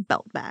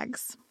belt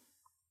bags.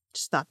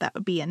 Just thought that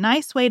would be a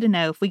nice way to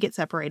know if we get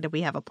separated,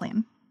 we have a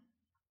plan.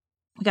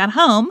 We got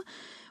home.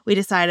 We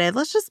decided,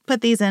 let's just put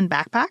these in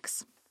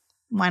backpacks.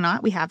 Why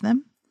not? We have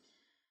them.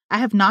 I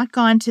have not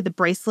gone to the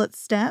bracelet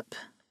step,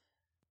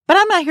 but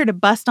I'm not here to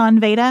bust on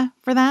Veda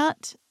for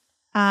that.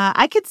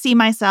 I could see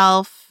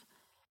myself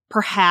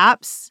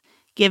perhaps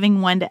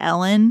giving one to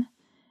Ellen.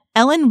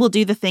 Ellen will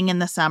do the thing in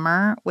the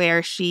summer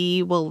where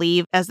she will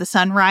leave as the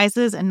sun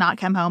rises and not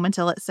come home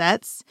until it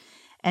sets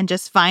and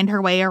just find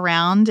her way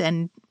around.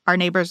 And our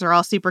neighbors are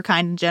all super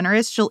kind and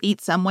generous. She'll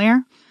eat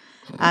somewhere.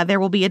 There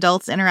will be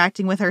adults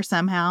interacting with her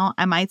somehow.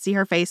 I might see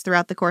her face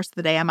throughout the course of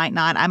the day. I might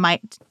not. I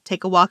might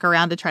take a walk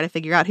around to try to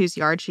figure out whose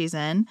yard she's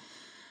in.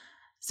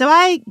 So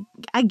I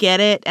get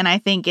it. And I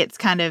think it's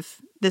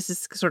this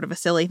is sort of a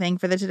silly thing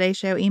for the Today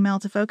Show email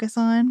to focus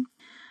on.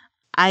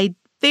 I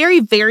very,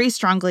 very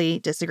strongly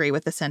disagree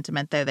with the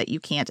sentiment, though, that you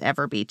can't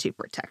ever be too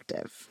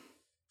protective.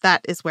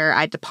 That is where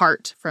I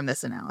depart from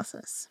this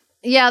analysis.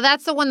 Yeah,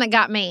 that's the one that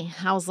got me.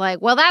 I was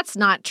like, well, that's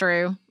not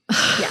true.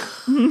 Yeah.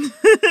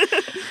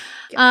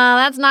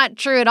 That's not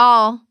true at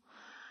all.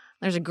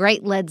 There's a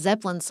great Led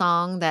Zeppelin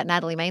song that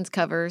Natalie Maines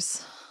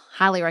covers.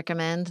 Highly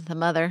recommend, The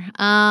Mother,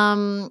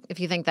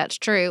 if you think that's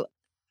true.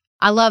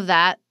 I love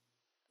that.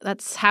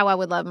 That's how I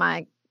would love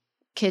my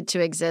kid to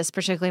exist,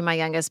 particularly my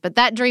youngest. But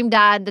that dream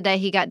died the day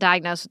he got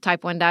diagnosed with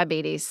type 1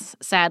 diabetes,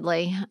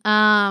 sadly.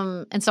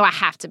 And so I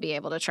have to be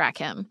able to track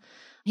him.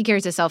 He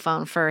carries a cell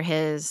phone for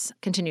his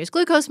continuous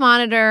glucose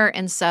monitor,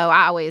 and so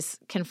I always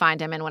can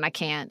find him, and when I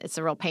can't, it's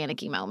a real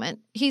panicky moment.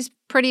 He's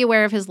pretty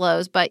aware of his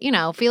lows, but,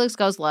 Felix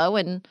goes low,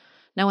 and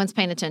no one's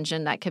paying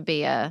attention. That could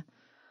be a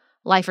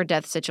life or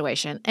death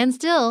situation. And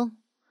still,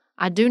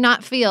 I do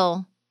not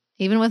feel,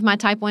 even with my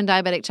type 1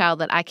 diabetic child,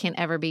 that I can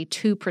ever be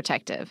too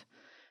protective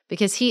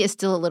because he is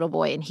still a little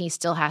boy, and he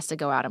still has to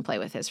go out and play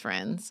with his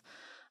friends.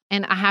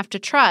 And I have to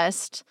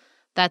trust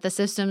that the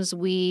systems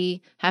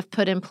we have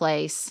put in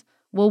place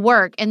will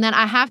work, and then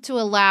I have to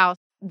allow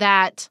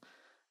that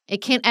it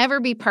can't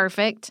ever be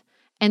perfect,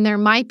 and there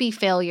might be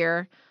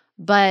failure,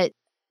 but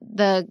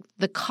the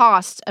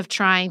cost of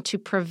trying to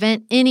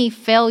prevent any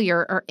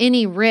failure or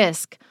any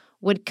risk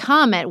would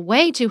come at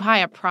way too high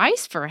a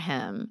price for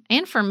him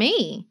and for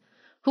me.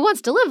 Who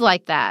wants to live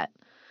like that?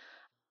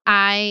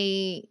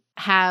 I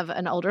have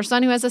an older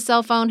son who has a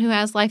cell phone who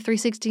has Life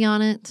 360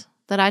 on it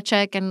that I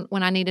check and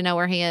when I need to know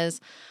where he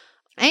is.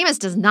 Amos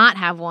does not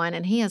have one,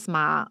 and he is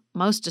my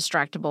most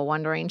distractible,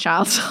 wandering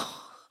child. So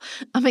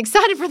I'm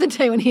excited for the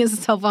day when he has a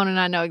cell phone and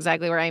I know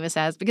exactly where Amos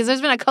is, because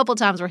there's been a couple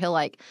times where he'll,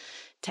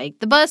 take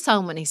the bus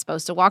home when he's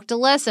supposed to walk to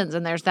lessons,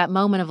 and there's that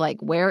moment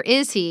of, where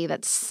is he?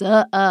 That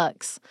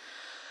sucks.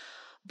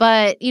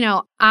 But,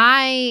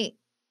 I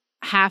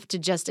have to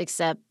just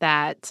accept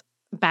that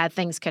bad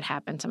things could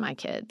happen to my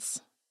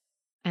kids.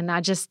 And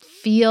I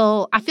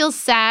feel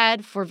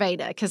sad for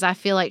Veda because I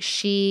feel like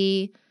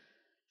she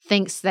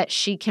thinks that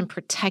she can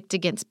protect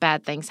against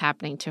bad things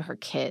happening to her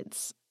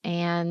kids.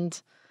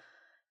 And,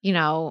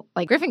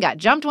 Griffin got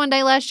jumped one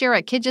day last year.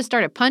 A kid just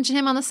started punching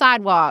him on the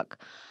sidewalk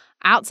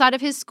outside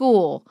of his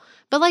school.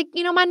 But,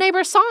 my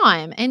neighbor saw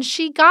him and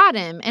she got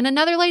him. And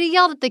another lady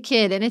yelled at the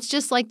kid. And it's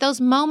just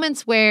those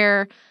moments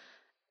where,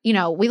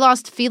 we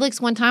lost Felix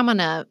one time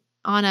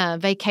on a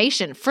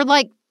vacation for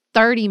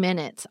 30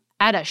 minutes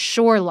at a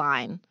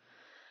shoreline.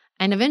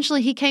 And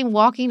eventually he came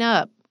walking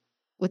up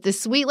with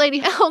this sweet lady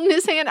holding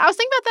his hand. I was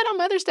thinking about that on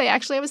Mother's Day,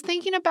 actually. I was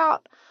thinking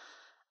about,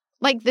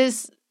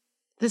 this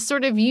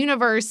sort of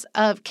universe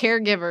of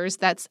caregivers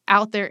that's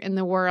out there in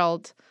the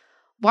world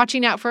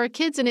watching out for our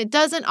kids, and it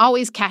doesn't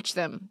always catch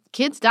them.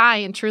 Kids die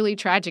in truly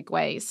tragic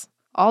ways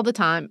all the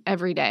time,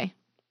 every day.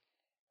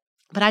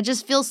 But I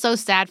just feel so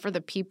sad for the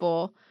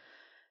people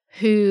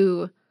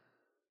who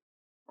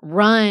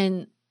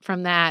run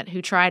from that,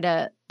 who try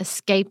to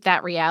escape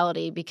that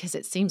reality because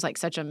it seems like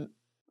such a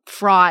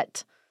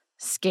fraught,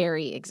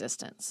 scary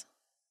existence.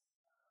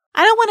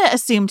 I don't want to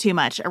assume too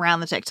much around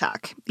the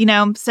TikTok,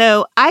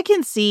 so I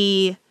can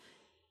see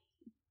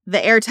the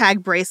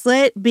AirTag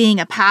bracelet being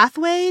a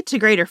pathway to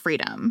greater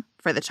freedom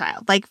for the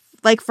child.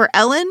 Like for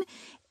Ellen,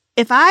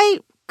 if I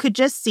could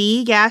just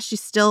see,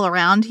 she's still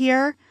around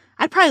here,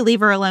 I'd probably leave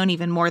her alone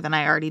even more than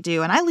I already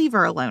do. And I leave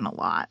her alone a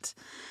lot.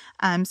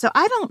 So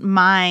I don't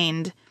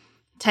mind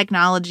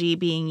technology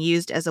being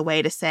used as a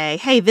way to say,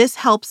 hey, this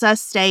helps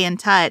us stay in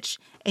touch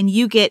and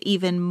you get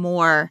even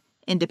more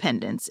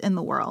independence in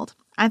the world.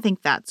 I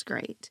think that's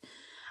great.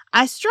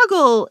 I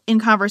struggle in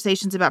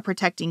conversations about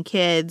protecting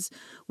kids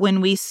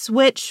when we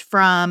switch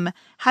from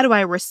how do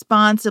I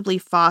responsibly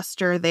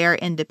foster their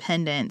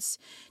independence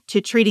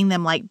to treating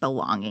them like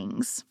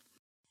belongings.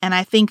 And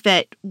I think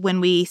that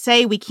when we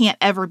say we can't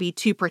ever be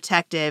too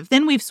protective,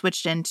 then we've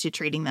switched into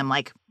treating them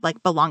like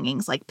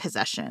belongings, like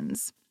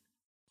possessions.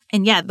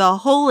 And the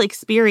whole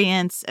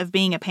experience of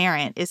being a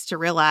parent is to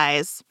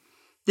realize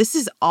this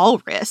is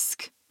all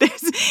risk.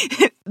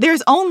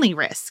 There's only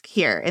risk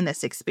here in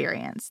this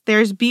experience.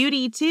 There's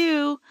beauty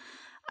too,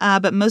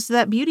 but most of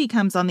that beauty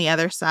comes on the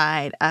other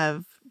side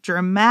of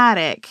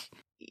dramatic,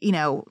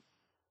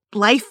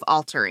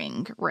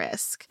 life-altering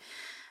risk.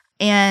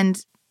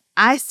 And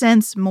I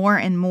sense more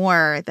and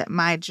more that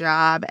my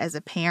job as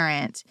a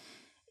parent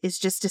is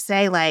just to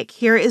say,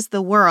 here is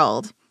the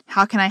world.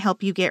 How can I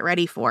help you get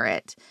ready for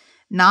it?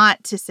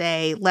 Not to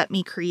say, let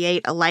me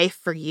create a life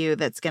for you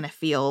that's going to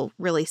feel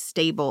really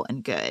stable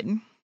and good.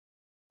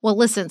 Well,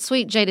 listen,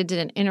 Sweet Jada did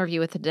an interview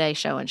with the Today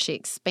Show, and she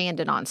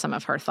expanded on some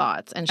of her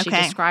thoughts. And she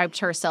described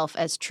herself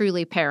as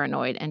truly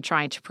paranoid and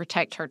trying to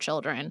protect her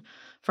children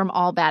from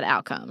all bad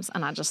outcomes.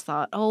 And I just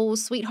thought, oh,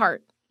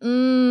 sweetheart.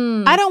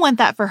 I don't want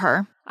that for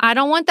her. I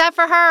don't want that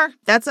for her.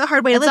 That's a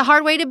hard way to live. It's a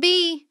hard way to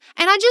be.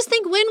 And I just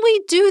think when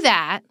we do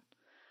that,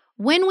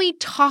 when we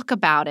talk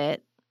about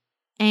it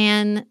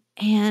and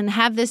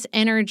have this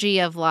energy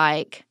of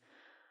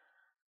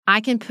I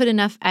can put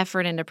enough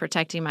effort into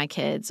protecting my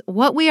kids,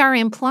 what we are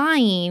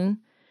implying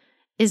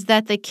is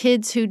that the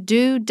kids who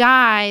do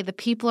die, the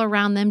people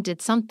around them did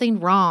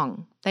something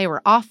wrong. They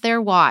were off their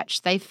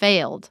watch. They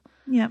failed.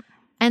 Yep.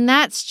 And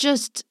that's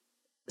just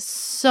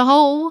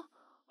so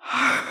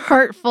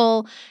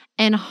hurtful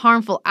and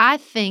harmful. I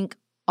think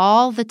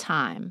all the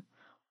time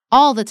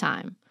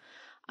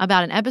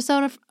about an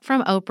episode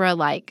from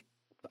Oprah,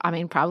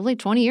 probably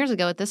 20 years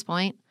ago at this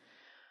point,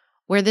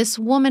 where this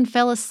woman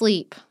fell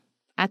asleep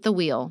at the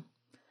wheel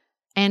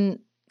and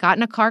got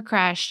in a car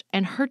crash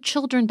and her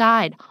children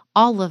died,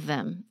 all of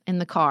them in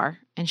the car,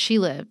 and she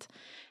lived.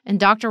 And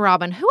Dr.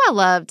 Robin, who I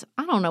loved,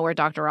 I don't know where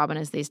Dr. Robin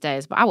is these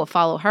days, but I will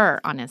follow her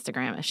on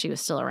Instagram if she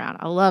was still around.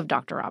 I love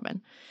Dr.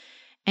 Robin.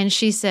 And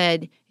she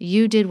said,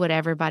 you did what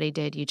everybody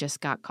did. You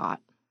just got caught.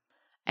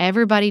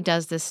 Everybody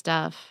does this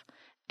stuff.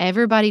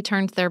 Everybody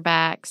turns their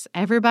backs.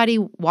 Everybody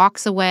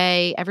walks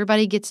away.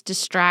 Everybody gets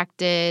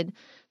distracted.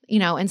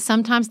 And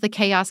sometimes the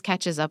chaos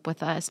catches up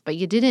with us, but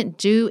you didn't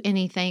do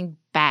anything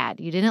bad.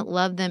 You didn't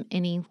love them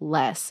any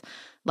less.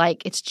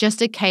 It's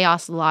just a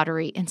chaos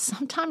lottery. And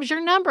sometimes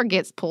your number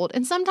gets pulled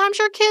and sometimes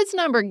your kid's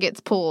number gets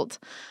pulled.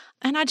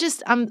 And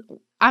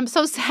I'm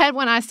so sad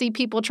when I see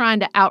people trying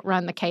to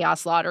outrun the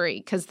chaos lottery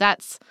because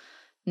that's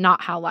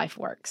not how life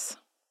works.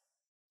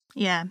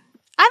 Yeah.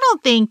 I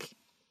don't think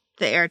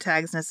the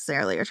AirTags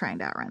necessarily are trying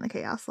to outrun the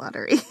chaos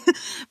lottery.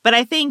 But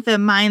I think the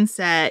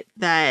mindset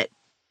that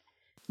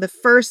the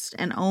first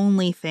and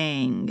only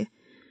thing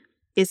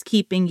is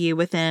keeping you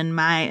within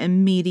my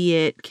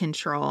immediate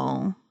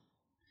control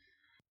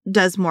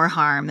does more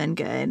harm than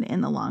good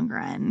in the long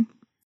run.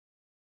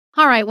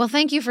 All right. Well,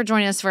 thank you for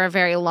joining us for a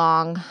very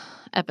long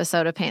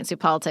episode of Pantsuit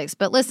Politics.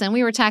 But listen,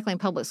 we were tackling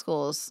public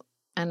schools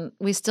and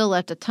we still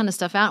left a ton of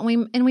stuff out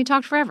and we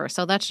talked forever.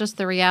 So that's just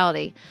the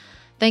reality.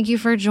 Thank you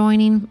for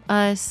joining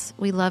us.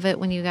 We love it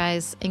when you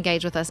guys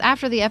engage with us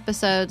after the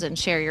episodes and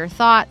share your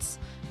thoughts.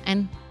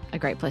 And a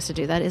great place to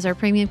do that is our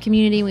premium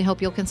community. We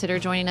hope you'll consider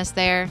joining us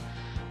there.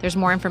 There's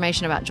more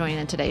information about joining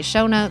in today's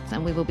show notes,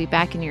 and we will be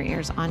back in your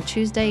ears on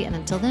Tuesday. And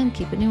until then,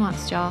 keep it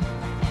nuanced, y'all.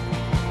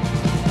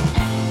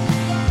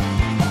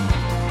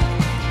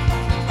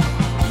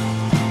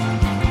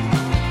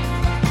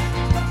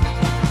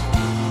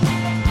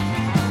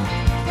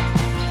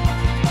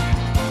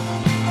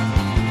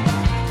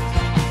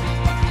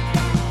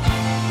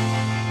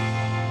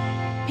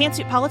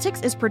 Pantsuit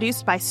Politics is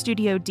produced by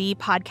Studio D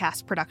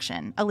Podcast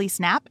Production. Elise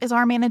Knapp is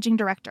our managing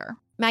director.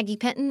 Maggie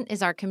Penton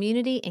is our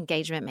community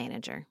engagement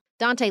manager.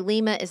 Dante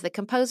Lima is the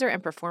composer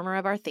and performer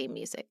of our theme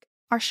music.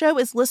 Our show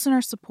is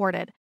listener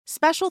supported.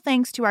 Special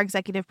thanks to our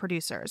executive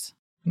producers: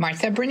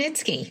 Martha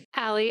Brunitsky,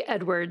 Hallie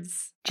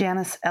Edwards,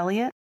 Janice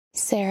Elliott,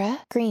 Sarah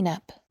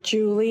Greenup,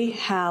 Julie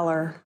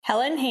Haller,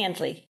 Helen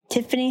Handley,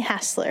 Tiffany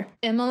Hassler,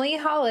 Emily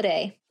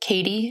Holiday,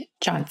 Katie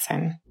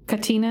Johnson,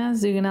 Katina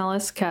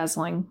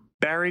Zuganellis-Kasling,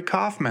 Barry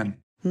Kaufman,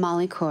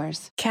 Molly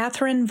Kors,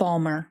 Catherine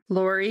Vollmer,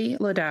 Lori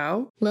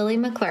Ladow, Lily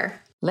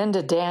McClure,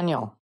 Linda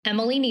Daniel,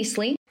 Emily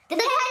Neasley,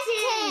 The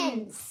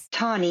Hutchins,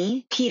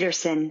 Tawny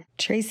Peterson,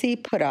 Tracy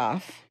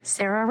Putoff,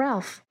 Sarah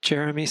Ralph,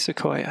 Jeremy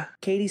Sequoia,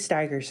 Katie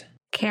Steigers,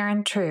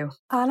 Karen True,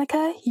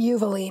 Annika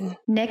Uvaline,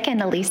 Nick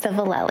and Elisa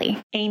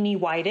Valelli, Amy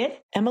Whited,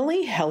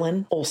 Emily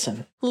Helen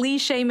Olson, Lee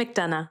Shay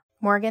McDonough,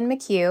 Morgan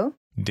McHugh,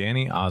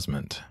 Danny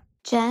Osmond,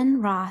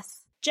 Jen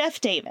Ross,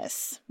 Jeff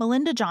Davis,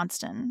 Melinda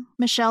Johnston,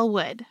 Michelle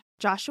Wood,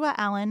 Joshua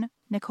Allen,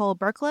 Nicole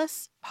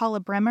Berkless, Paula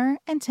Bremer,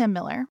 and Tim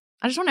Miller.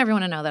 I just want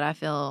everyone to know that I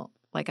feel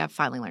like I've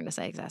finally learned to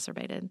say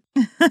exacerbated.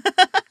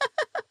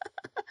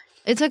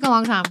 It took a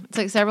long time. It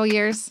took several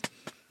years,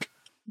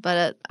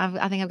 but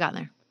I think I've gotten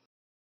there.